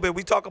talk a little bit.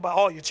 We talk about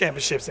all your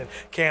championships in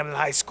Camden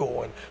High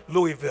School and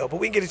Louisville, but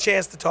we didn't get a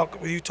chance to talk.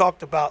 You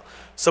talked about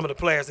some of the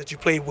players that you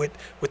played with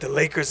the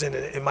Lakers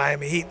and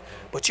Miami Heat,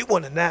 but you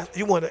won an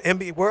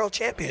NBA World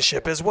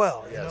Championship as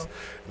well. Yes,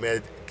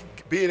 man.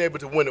 Being able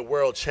to win a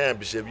world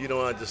championship, you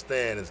don't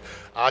understand.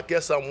 I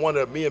guess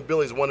me and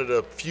Billy's one of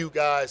the few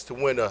guys to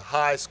win a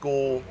high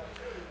school,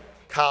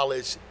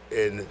 college,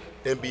 and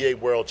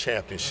NBA World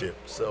Championship.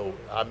 So,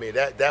 I mean,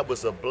 that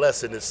was a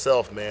blessing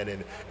itself, man.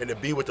 And to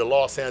be with the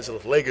Los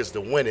Angeles Lakers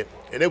to win it.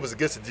 And it was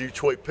against the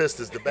Detroit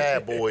Pistons, the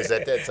bad boys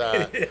at that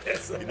time.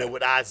 You know,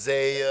 with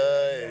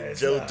Isaiah and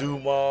Joe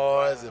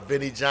Dumars and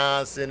Vinnie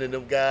Johnson and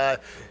them guys,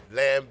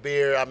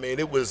 Lambert. I mean,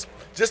 it was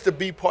just to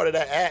be part of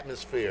that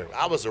atmosphere.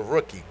 I was a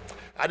rookie.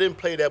 I didn't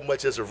play that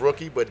much as a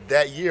rookie, but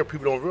that year,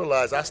 people don't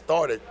realize I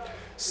started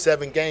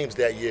 7 games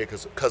that year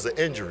because of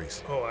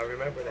injuries. Oh, I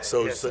remember that.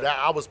 So that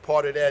I was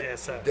part of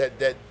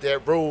that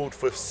that road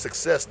for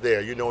success there,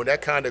 you know, and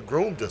that kind of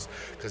groomed us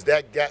because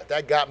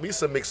that got me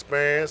some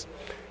experience,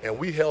 and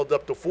we held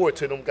up the fort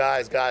till them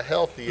guys got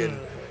healthy, and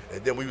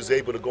then we was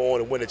able to go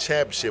on and win a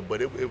championship.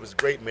 But it was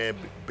great, man,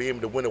 being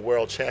able to win a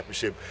world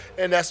championship,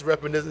 and that's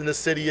representing the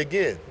city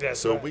again.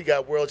 So we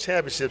got world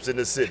championships in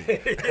the city.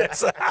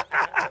 Yes.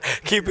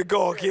 Keep it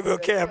going, keep it on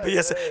campus.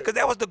 Yes, because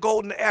that was the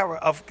golden era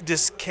of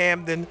this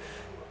Camden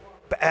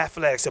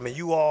athletics. I mean,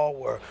 you all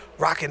were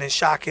rocking and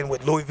shocking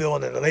with Louisville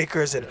and the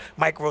Lakers, and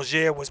Mike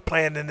Rozier was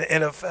playing in the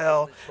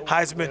NFL,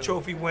 Heisman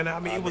Trophy winner. I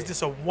mean, it was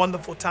just a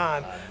wonderful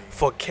time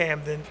for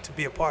Camden to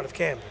be a part of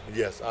Camden.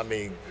 Yes, I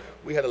mean,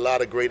 we had a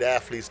lot of great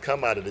athletes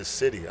come out of this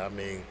city. I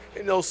mean,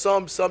 you know,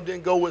 some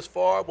didn't go as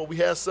far, but we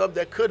had some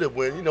that could have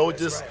won. You know,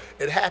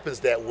 it happens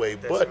that way.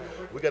 But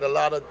we got a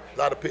lot of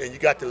people. And you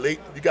got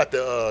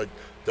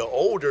the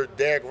older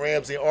Derek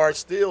Ramsey and Art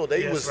Steele,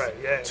 they was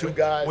two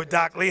guys. With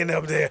Doc Lee and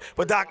them there.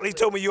 But Doc Lee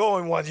told me you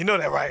own one. You know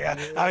that, right?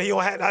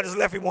 I just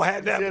left him on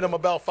hat now. I'm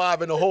about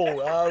 5 in the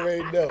hole. I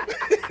already know.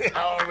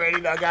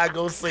 I got to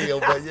go see him.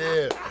 But,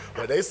 yeah.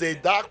 But they say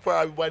Doc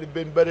probably might have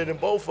been better than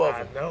both of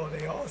them. I know.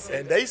 They all say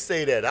and they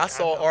say that. I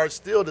saw Art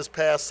Steele this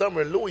past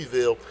summer in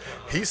Louisville.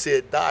 He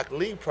said Doc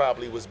Lee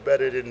probably was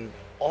better than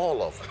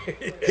all of them.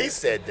 He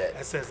said that.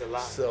 That says a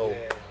lot. So,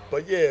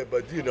 but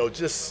you know,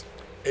 just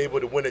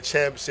able to win a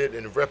championship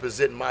and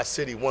represent my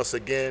city once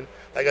again.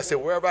 Like I said,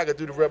 wherever I can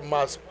do to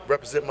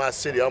represent my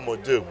city, I'm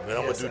gonna do, and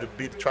I'm gonna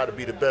try to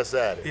be the best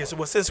at it. Yes.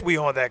 Well, since we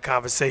on that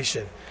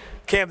conversation,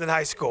 Camden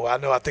High School.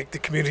 I think the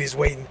community is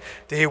waiting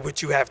to hear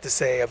what you have to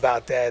say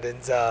about that,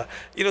 and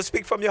you know,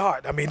 speak from your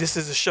heart. I mean, this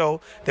is a show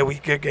that we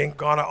can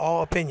garner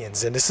all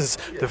opinions, and this is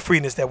the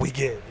freeness that we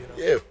give.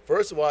 You know? Yeah.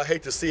 First of all, I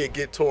hate to see it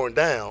get torn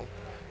down,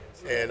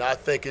 and I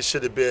think it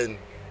should have been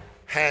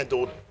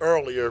handled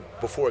earlier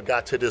before it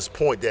got to this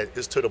point. That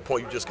it's to the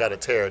point you just got to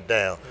tear it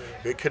down.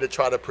 They could have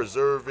tried to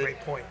preserve it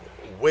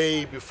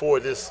way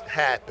before this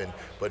happened,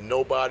 but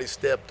nobody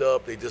stepped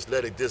up. They just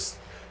let it just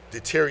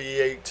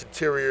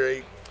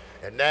deteriorate,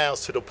 and now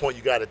it's to the point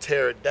you got to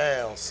tear it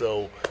down.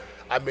 So,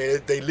 I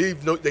mean, they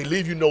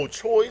leave you no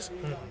choice.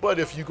 But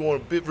if you're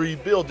going to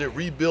rebuild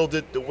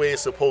it the way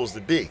it's supposed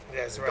to be.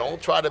 That's right.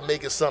 Don't try to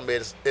make it something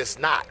it's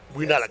not.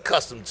 We're not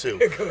accustomed to.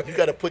 You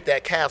got to put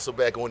that castle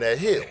back on that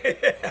hill.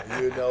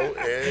 You know,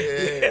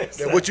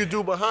 and what you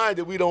do behind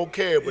it, we don't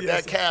care. But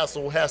that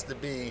castle has to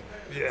be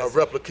a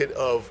replicate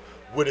of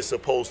what it's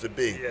supposed to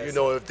be. You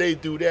know, if they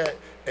do that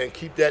and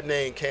keep that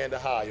name Camden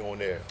High on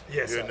there,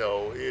 you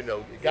know,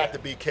 it got to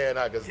be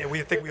Camden High.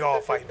 We think we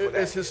all fighting for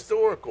that. It's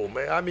historical,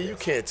 man. I mean, you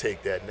can't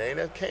take that name.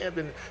 That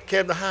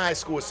Camden High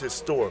School is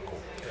historical.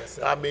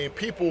 I mean,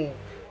 people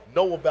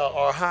know about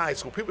our high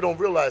school. People don't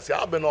realize that.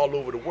 I've been all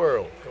over the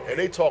world, and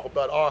they talk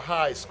about our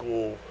high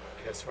school.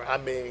 That's right. I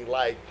mean,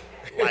 like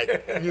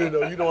you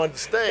know, you don't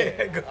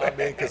understand. I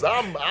mean, because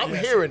I'm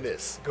hearing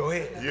this. Go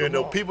ahead. You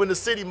know, people in the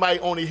city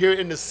might only hear it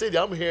in the city.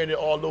 I'm hearing it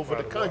all over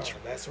the country.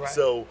 That's right.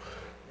 So,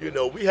 you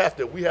know, we have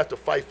to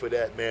fight for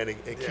that, man,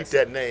 and keep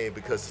that name,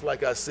 because,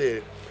 like I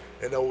said,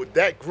 you know,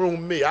 that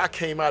groomed me. I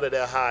came out of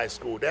that high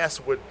school. That's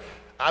what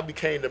I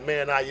became the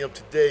man I am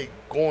today,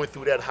 going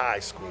through that high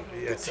school.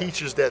 The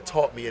teachers that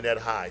taught me in that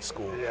high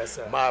school.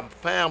 My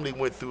family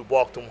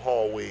walked them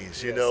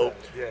hallways, you know.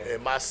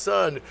 And my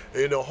son,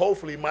 you know,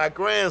 hopefully my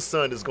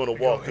grandson is going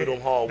to walk through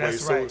them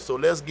hallways. So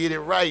let's get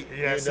it right,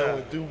 you know,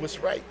 and do what's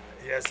right.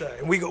 Yes, sir.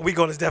 And we're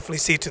going to definitely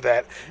see to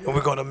that, and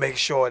we're going to make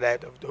sure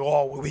that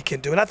all we can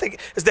do. And I think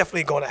it's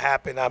definitely going to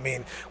happen. I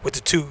mean, with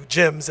the 2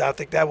 gyms, I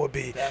think that would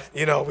be,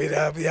 you know,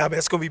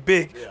 it's going to be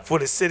big for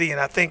the city. And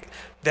I think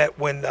that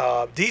when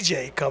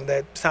DJ come,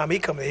 that time he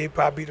come in, he'll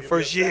probably be the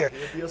first year.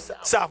 He'll be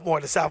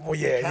the sophomore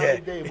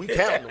year. We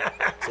counting them.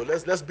 So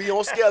let's be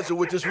on schedule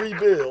with this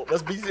rebuild.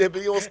 Let's be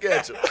on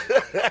schedule.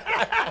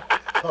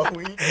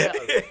 We got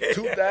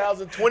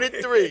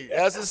 2023.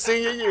 That's his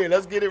senior year.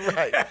 Let's get it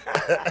right.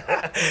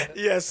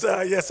 Yes,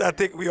 I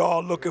think we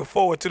all looking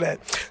forward to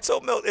that. So,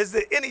 Milt, is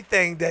there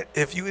anything that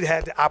if you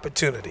had the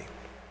opportunity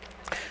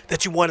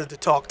that you wanted to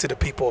talk to the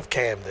people of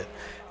Camden?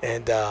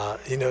 And,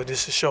 you know,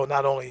 this is a show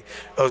not only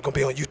going to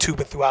be on YouTube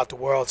and throughout the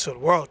world so the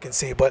world can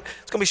see it, but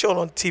it's going to be shown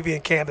on TV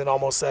in Camden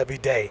almost every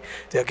day.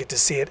 They'll get to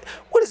see it.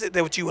 What is it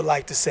that you would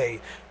like to say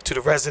to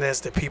the residents,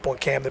 the people in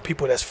Camden,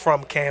 people that's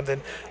from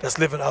Camden, that's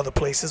living other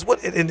places?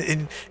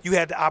 And you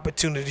had the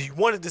opportunity, you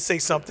wanted to say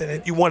something,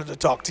 and you wanted to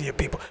talk to your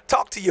people.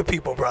 Talk to your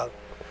people, brother.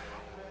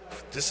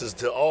 This is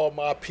to all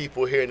my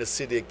people here in the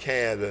city of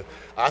Camden.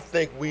 I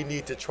think we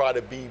need to try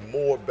to be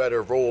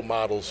better role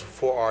models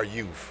for our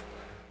youth.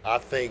 I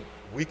think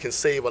we can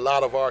save a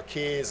lot of our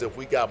kids if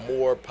we got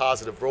more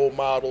positive role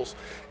models,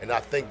 and I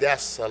think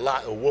that's a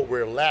lot of what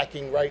we're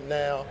lacking right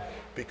now,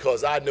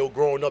 because I know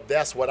growing up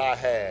that's what I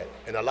had,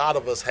 and a lot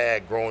of us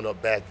had growing up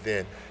back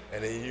then.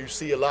 And then you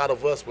see a lot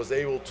of us was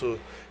able to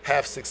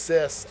have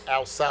success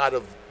outside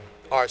of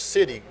our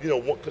city, you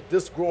know,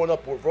 just growing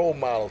up with role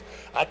models.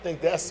 I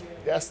think that's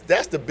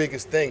the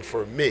biggest thing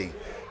for me.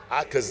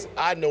 Because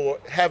I know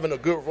having a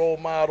good role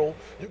model,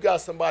 you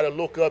got somebody to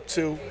look up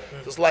to,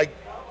 just like,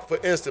 for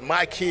instance,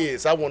 my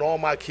kids, I want all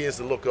my kids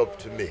to look up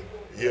to me,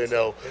 you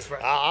know. That's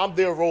right. I'm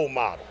their role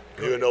model,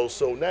 you know.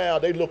 So now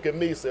they look at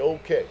me and say,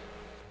 okay,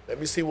 Let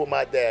me see what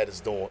my dad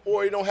is doing.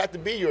 Or it don't have to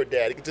be your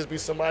dad. It could just be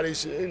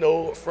somebody's,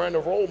 a friend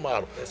or role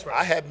model. That's right.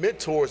 I had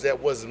mentors that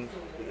wasn't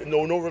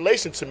no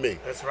relation to me.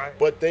 That's right.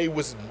 But they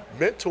was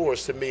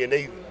mentors to me, and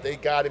they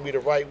guided me the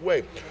right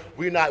way.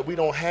 We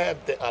don't have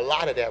a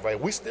lot of that right.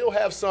 We still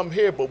have some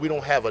here, but we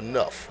don't have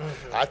enough.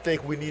 Mm-hmm. I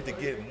think we need to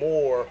get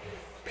more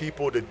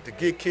people to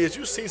get kids.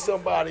 You see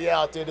somebody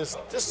out there, just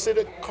sit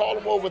and call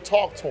them over,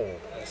 talk to them.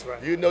 That's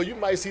right. You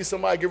might see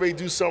somebody get ready to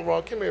do something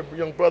wrong. Come here,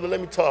 young brother, let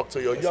me talk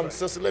to you. Or young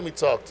sister, let me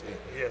talk to you.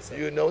 Yes,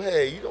 sir.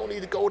 Hey, you don't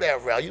need to go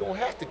that route. You don't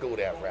have to go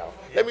that route.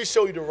 Let me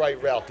show you the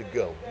right route to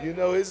go.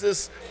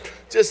 It's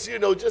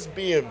just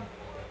being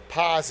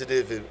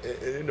positive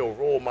and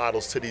role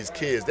models to these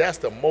kids. That's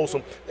the most,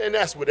 and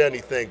that's with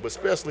anything, but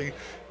especially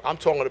I'm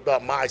talking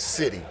about my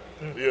city,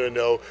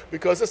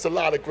 because there's a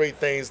lot of great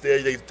things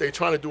there. They're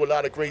trying to do a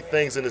lot of great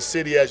things in the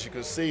city, as you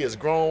can see, it's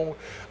grown.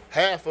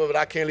 Half of it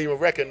I can't even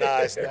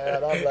recognize now.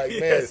 And I'm like,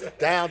 man,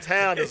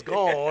 downtown is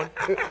gone.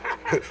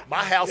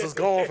 My house is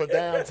gone from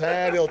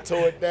downtown. They'll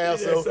tore it down.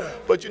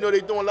 But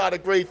they're doing a lot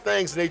of great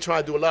things, and they try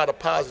to do a lot of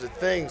positive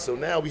things. So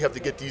now we have to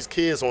get these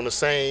kids on the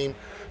same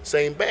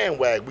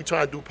bandwagon. We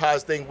trying to do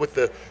positive things with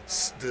the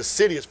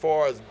city as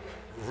far as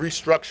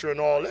restructure and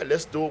all that.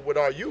 Let's do it with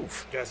our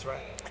youth. That's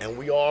right. And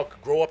we all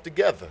grow up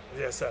together.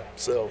 Yes, sir.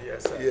 So,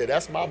 yes, sir. Yeah,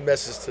 that's my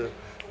message to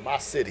my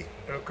city.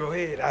 Go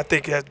ahead. I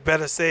think that's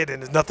better said,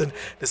 and there's nothing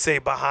to say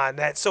behind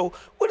that. So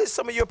what are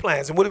some of your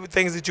plans, and what are the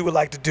things that you would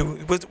like to do?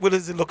 What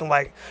is it looking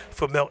like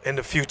for Milt in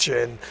the future,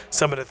 and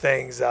some of the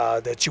things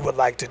that you would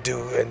like to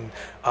do, and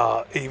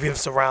even if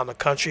it's around the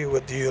country?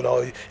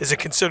 Is it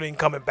considering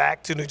coming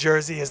back to New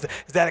Jersey? Is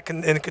that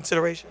in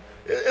consideration?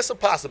 It's a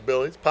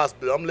possibility. It's a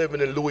possibility. I'm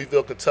living in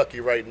Louisville,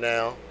 Kentucky right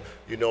now.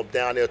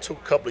 Down there, took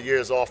a couple of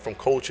years off from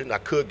coaching. I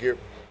could get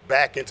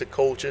back into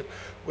coaching,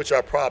 which I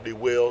probably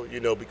will,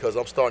 because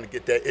I'm starting to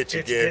get that itch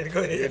again.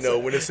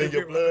 When it's in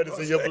your blood, it's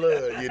in your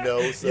blood,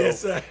 So, yes,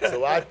 sir.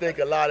 So I think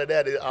a lot of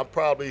that, I'm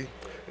probably,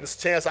 there's a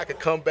chance I could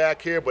come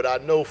back here, but I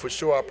know for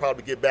sure I'll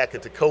probably get back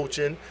into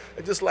coaching.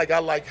 And just like I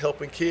like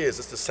helping kids,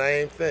 it's the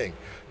same thing.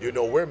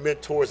 We're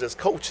mentors as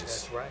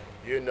coaches. That's right.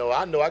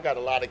 I know I got a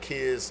lot of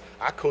kids.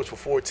 I coached for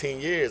 14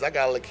 years. I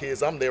got a lot of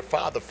kids, I'm their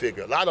father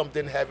figure. A lot of them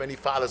didn't have any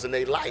fathers in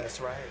their life. That's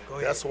right. Go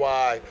ahead. That's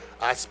why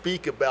I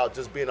speak about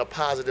just being a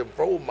positive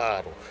role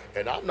model.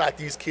 And I'm not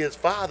these kids'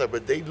 father,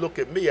 but they look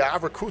at me. I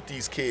recruit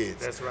these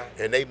kids. That's right.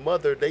 And they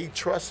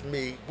trust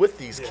me with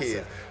these kids.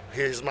 Sir.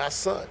 Here's my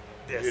son.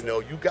 Yes,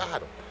 you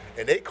got him.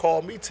 And they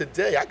call me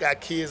today. I got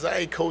kids I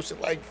ain't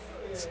coaching like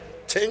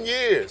 10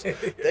 years.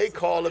 They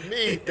calling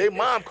me, their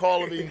mom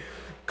calling me,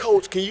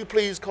 Coach, can you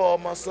please call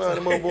my son?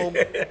 And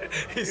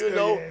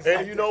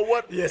you know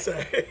what? Yes,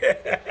 sir.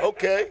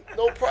 Okay,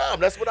 no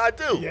problem. That's what I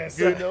do. Yes,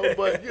 sir.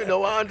 But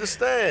I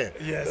understand.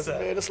 Yes, sir.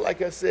 Man, it's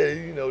like I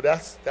said,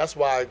 that's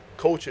why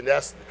coaching,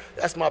 that's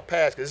my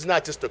passion. It's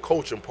not just the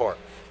coaching part.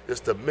 It's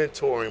the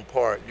mentoring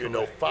part,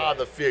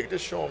 father figure,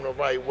 just show them the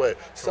right way.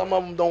 Some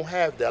of them don't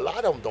have that. A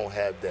lot of them don't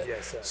have that.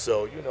 Yes, sir.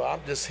 So, I'm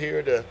just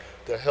here to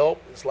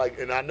help. It's like,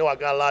 and I know I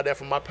got a lot of that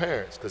from my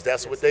parents, because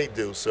that's what they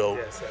do. So,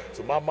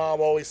 so my mom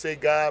always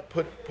said, God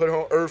put her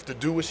on earth to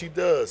do what she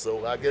does.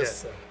 So I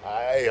guess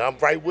I'm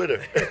right with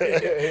her.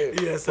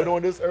 Yes, put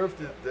on this earth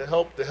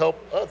to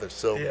help others.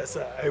 So yes,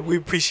 sir. We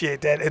appreciate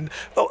that. And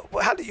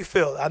how do you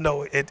feel? I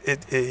know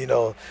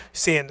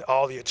seeing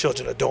all your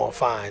children are doing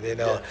fine,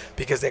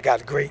 because they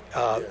got great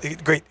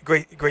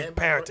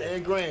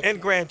parenting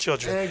and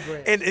grandchildren.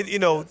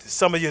 And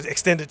some of your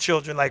extended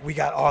children, like we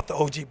got Arthur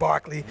O.G.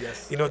 Barkley,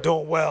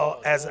 doing well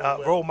as a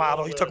role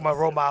model. You're talking about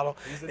role model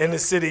in the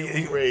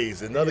city.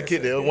 Raised another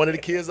kid. One of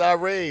the kids I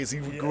raised. He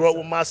grew up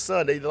with my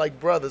son. They like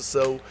brothers.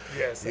 So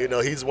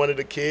he's one of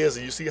the kids,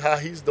 and you see how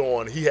he's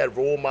doing. He had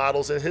role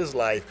models in his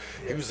life.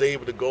 He was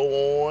able to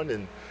go on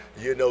and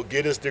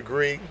get his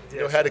degree.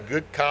 Had a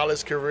good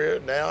college career.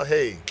 Now,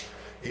 hey,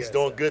 he's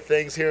doing good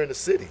things here in the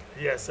city.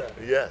 Yes, sir.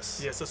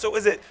 Yes. Yes. So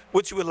is it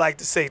what you would like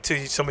to say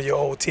to some of your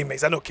old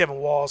teammates? I know Kevin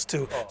Walls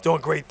too, doing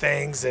great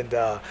things, and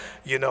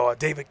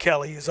David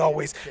Kelly is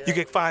always. You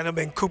can find him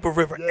in Cooper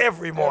River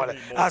every morning.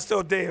 I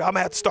still, Dave, I'm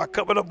gonna have to start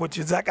coming up with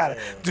you. I gotta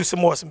do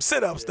some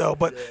sit-ups though.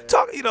 But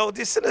talk,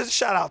 just send a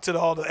shout out to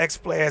all the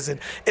ex-players, and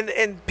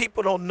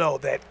people don't know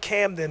that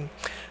Camden,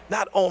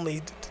 not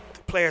only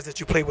players that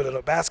you play with on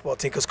a basketball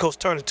team, because Coach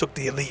Turner took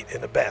the elite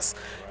and the best,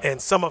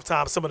 and some of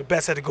the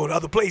best had to go to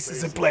other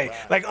places and play,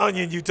 like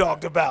Onion you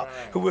talked about,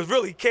 who was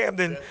really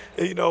Camden,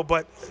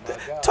 but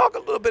talk a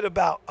little bit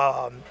about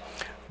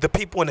the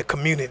people in the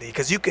community,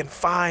 because you can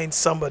find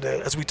some of the,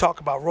 as we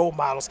talk about role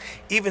models,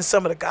 even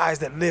some of the guys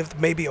that lived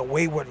maybe a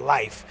wayward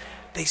life,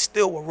 they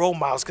still were role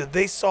models because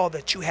they saw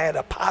that you had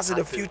a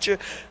positive future.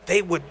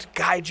 They would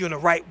guide you in the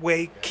right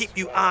way, keep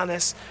you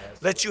honest,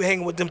 let you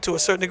hang with them to a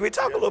certain degree.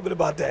 Talk a little bit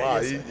about that.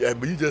 Wow,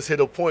 but you just hit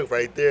a point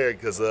right there,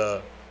 because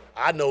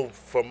I know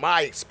from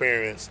my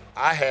experience,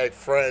 I had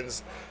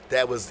friends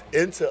that was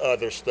into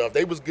other stuff.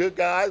 They was good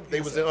guys,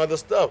 they was in other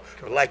stuff.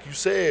 But like you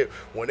said,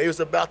 when they was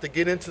about to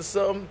get into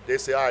something, they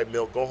said, all right,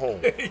 Milt, go home.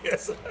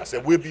 Yes, sir. I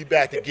said, we'll be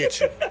back to get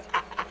you.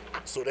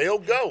 so they'll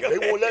go. They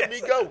won't let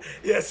me go.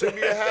 Yes, send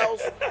me a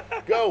house,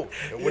 go.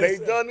 And when they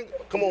done,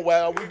 come on,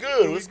 Wow, we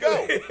good. Let's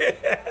go.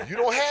 You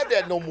don't have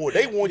that no more.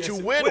 They want you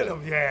with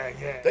them.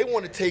 Yeah. They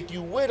want to take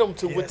you with them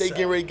to what they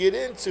getting ready to get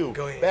into.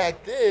 Go ahead.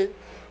 Back then,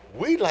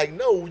 we like,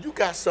 no, you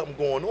got something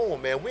going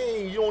on, man.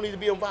 You don't need to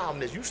be involved in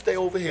this. You stay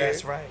over here.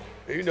 That's right.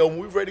 You know, when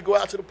we ready to go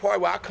out to the party,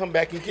 well, I'll come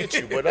back and get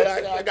you. But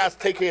I got to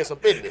take care of some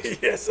business.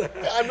 Yes, sir.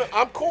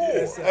 I'm cool.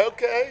 Yes,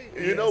 okay.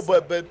 You know,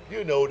 but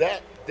you know,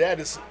 that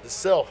is the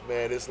self,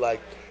 man. It's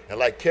like, and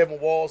like Kevin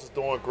Walls is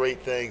doing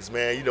great things,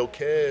 man. You know,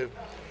 Kev,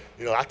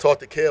 you know, I talk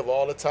to Kev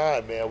all the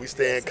time, man. We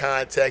stay in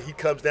contact. He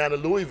comes down to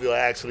Louisville,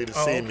 actually, to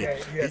see me.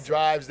 Yes. He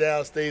drives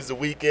down, stays the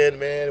weekend,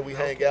 man, and we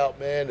hang out,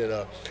 man.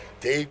 And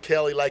Dave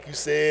Kelly, like you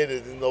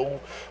said, you know,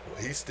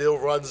 he still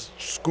runs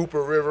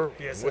Scooper River,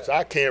 which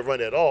I can't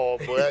run at all,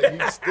 but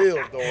he's still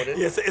doing it.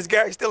 Yes, is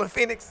Gary still in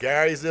Phoenix?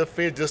 Gary's in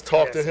Phoenix. Just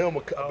talked to him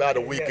about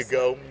a week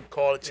ago.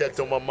 Called and checked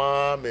on my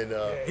mom. And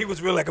he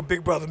was really like a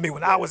big brother to me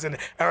when I was in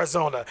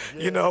Arizona.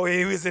 You know,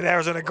 he was in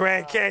Arizona,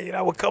 Grand Canyon.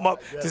 I would come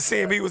up to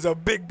see him. He was a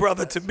big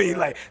brother to me.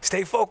 Like,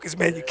 stay focused,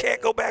 man. You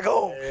can't go back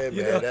home. Yeah,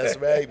 you man, know? That's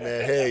right,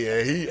 man.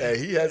 Hey, and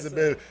he hasn't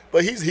been,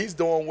 but he's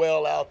doing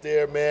well out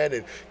there, man.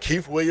 And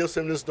Keith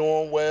Williamson is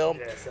doing well.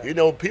 You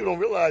know, people don't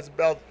realize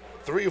about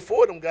 3 or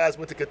 4 of them guys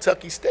went to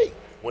Kentucky State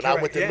when I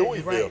went to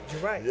Louisville.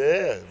 You're right.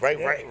 Yeah,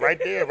 right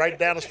there, right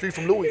down the street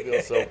from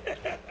Louisville. So,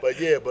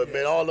 but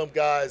man, all them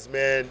guys,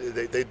 man,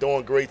 they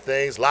doing great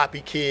things.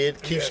 Loppy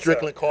Kid, Keith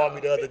Strickland called me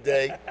the other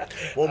day,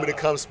 want me to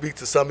come speak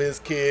to some of his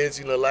kids.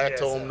 You know, like I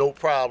told him, no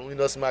problem. You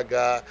know, that's my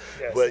guy.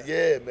 But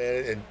yeah,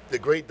 man, and the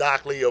great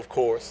Doc Lee, of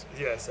course.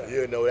 Yes, sir.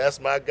 You know, that's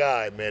my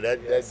guy, man.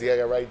 That's the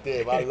guy right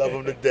there. I love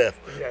him to death.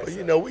 But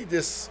you know, we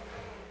just,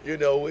 you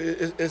know,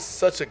 it's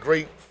such a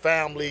great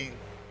family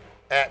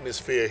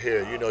atmosphere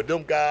here. You know,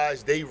 them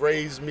guys, they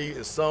raised me,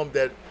 and some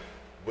that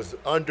was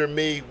under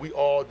me, we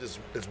all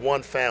just is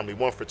one family,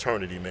 one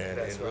fraternity, man.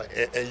 That's and,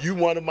 right. and you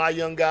one of my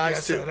young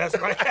guys too. Sir, that's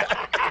right.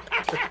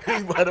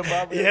 You one of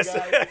my young guys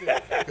too.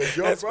 'Cause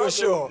That's for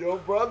sure. Your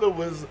brother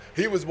was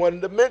one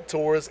of the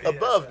mentors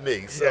above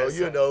me. So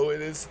you know,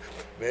 it is,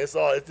 man. It's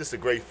just a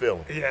great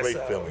feeling.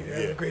 Great feeling.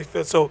 Yeah, great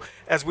feeling. So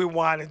as we're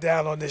winding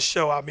down on this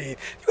show, I mean,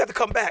 you got to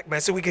come back, man,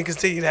 so we can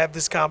continue to have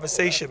this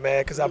conversation,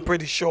 man. Because I'm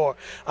pretty sure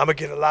I'm gonna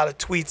get a lot of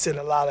tweets and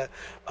a lot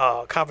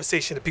of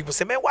conversation that people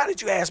say, man, why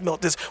did you ask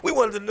Milt this? We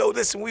wanted to know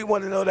this and we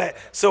wanted to know that.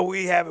 So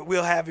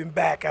we'll have him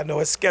back. I know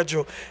his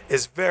schedule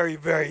is very,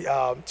 very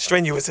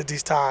strenuous at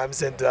these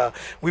times, and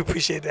we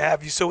appreciate to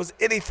have you. So is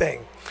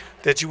anything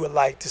that you would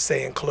like to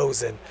say in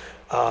closing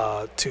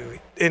to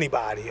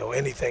anybody, or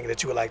anything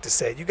that you would like to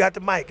say? You got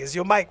the mic. Is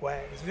your mic,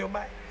 Wag? Is your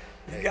mic?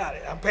 You got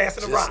it. I'm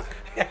passing the rock.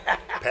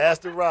 Pass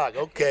the rock.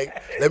 Okay.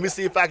 Let me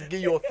see if I can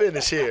give you a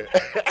finish here.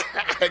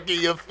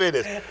 Give you a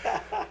finish.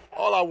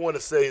 All I want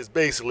to say is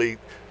basically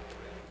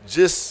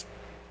just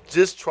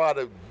try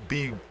to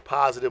be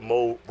positive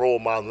role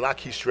model. And I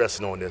keep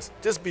stressing on this.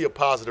 Just be a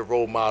positive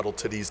role model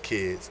to these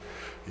kids,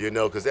 you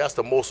know, because that's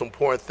the most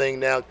important thing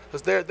now,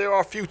 because they're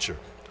our future.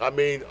 I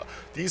mean,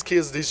 these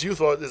kids, this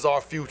youth is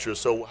our future.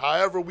 So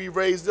however we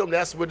raise them,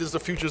 that's what the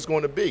future is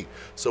going to be.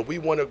 So we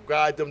want to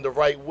guide them the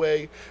right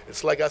way.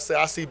 It's like I said,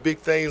 I see big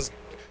things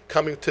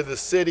coming to the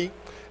city,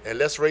 and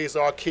let's raise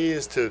our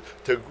kids to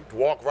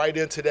walk right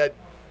into that,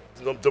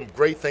 them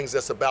great things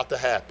that's about to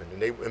happen,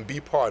 and be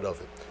part of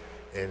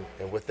it.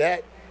 And with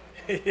that,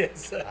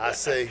 yes, sir. I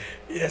say,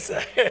 yes,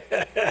 sir.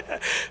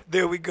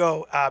 There we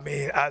go. I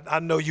mean, I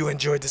know you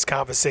enjoyed this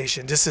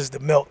conversation. This is the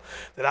Milt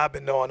that I've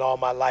been knowing all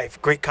my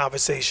life. Great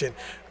conversation,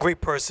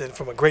 great person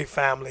from a great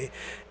family,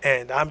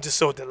 and I'm just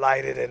so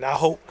delighted, and I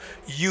hope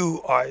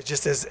you are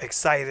just as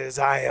excited as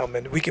I am,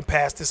 and we can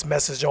pass this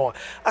message on.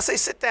 I say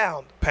sit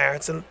down,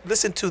 parents, and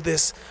listen to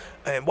this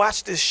and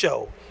watch this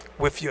show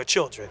with your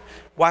children.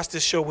 Watch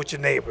this show with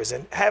your neighbors,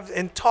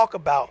 and talk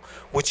about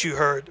what you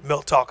heard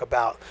Milt talk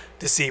about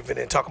this evening,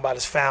 and talk about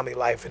his family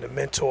life and the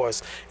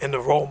mentors and the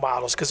role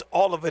models, because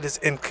all of it is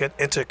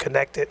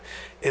interconnected.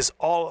 It's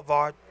all of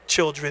our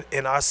children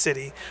in our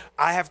city.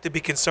 I have to be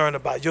concerned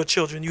about your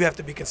children. You have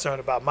to be concerned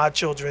about my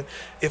children.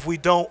 If we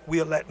don't,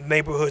 we'll let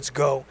neighborhoods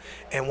go.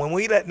 And when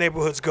we let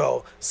neighborhoods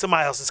go,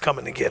 somebody else is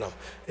coming to get them.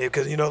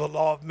 Because, you know, the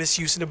law of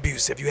misuse and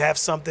abuse. If you have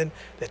something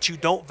that you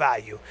don't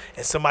value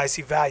and somebody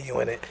see value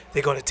in it,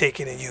 they're going to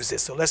take it and use it.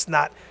 So let's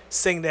not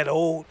sing that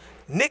old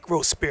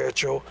Negro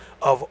spiritual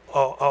of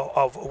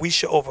we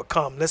should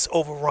overcome. Let's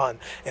overrun,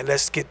 and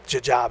let's get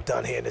your job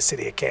done here in the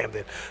city of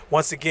Camden.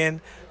 Once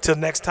again, till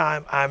next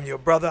time, I'm your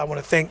brother. I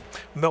want to thank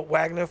Milt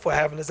Wagner for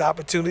having this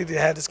opportunity to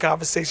have this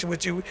conversation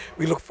with you.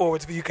 We look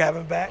forward to you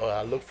coming back. Oh,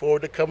 I look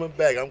forward to coming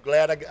back. I'm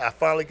glad I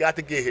finally got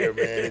to get here,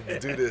 man, and to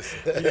do this.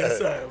 Yes,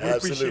 sir. We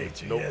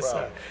appreciate you. No yes,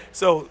 problem. Sir.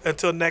 So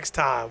until next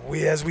time,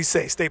 as we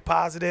say, stay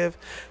positive,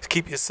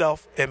 keep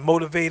yourself and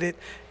motivated,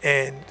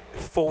 and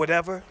for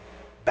whatever,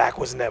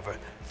 backwards never.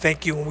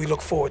 Thank you, and we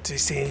look forward to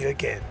seeing you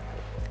again.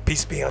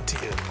 Peace be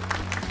unto you.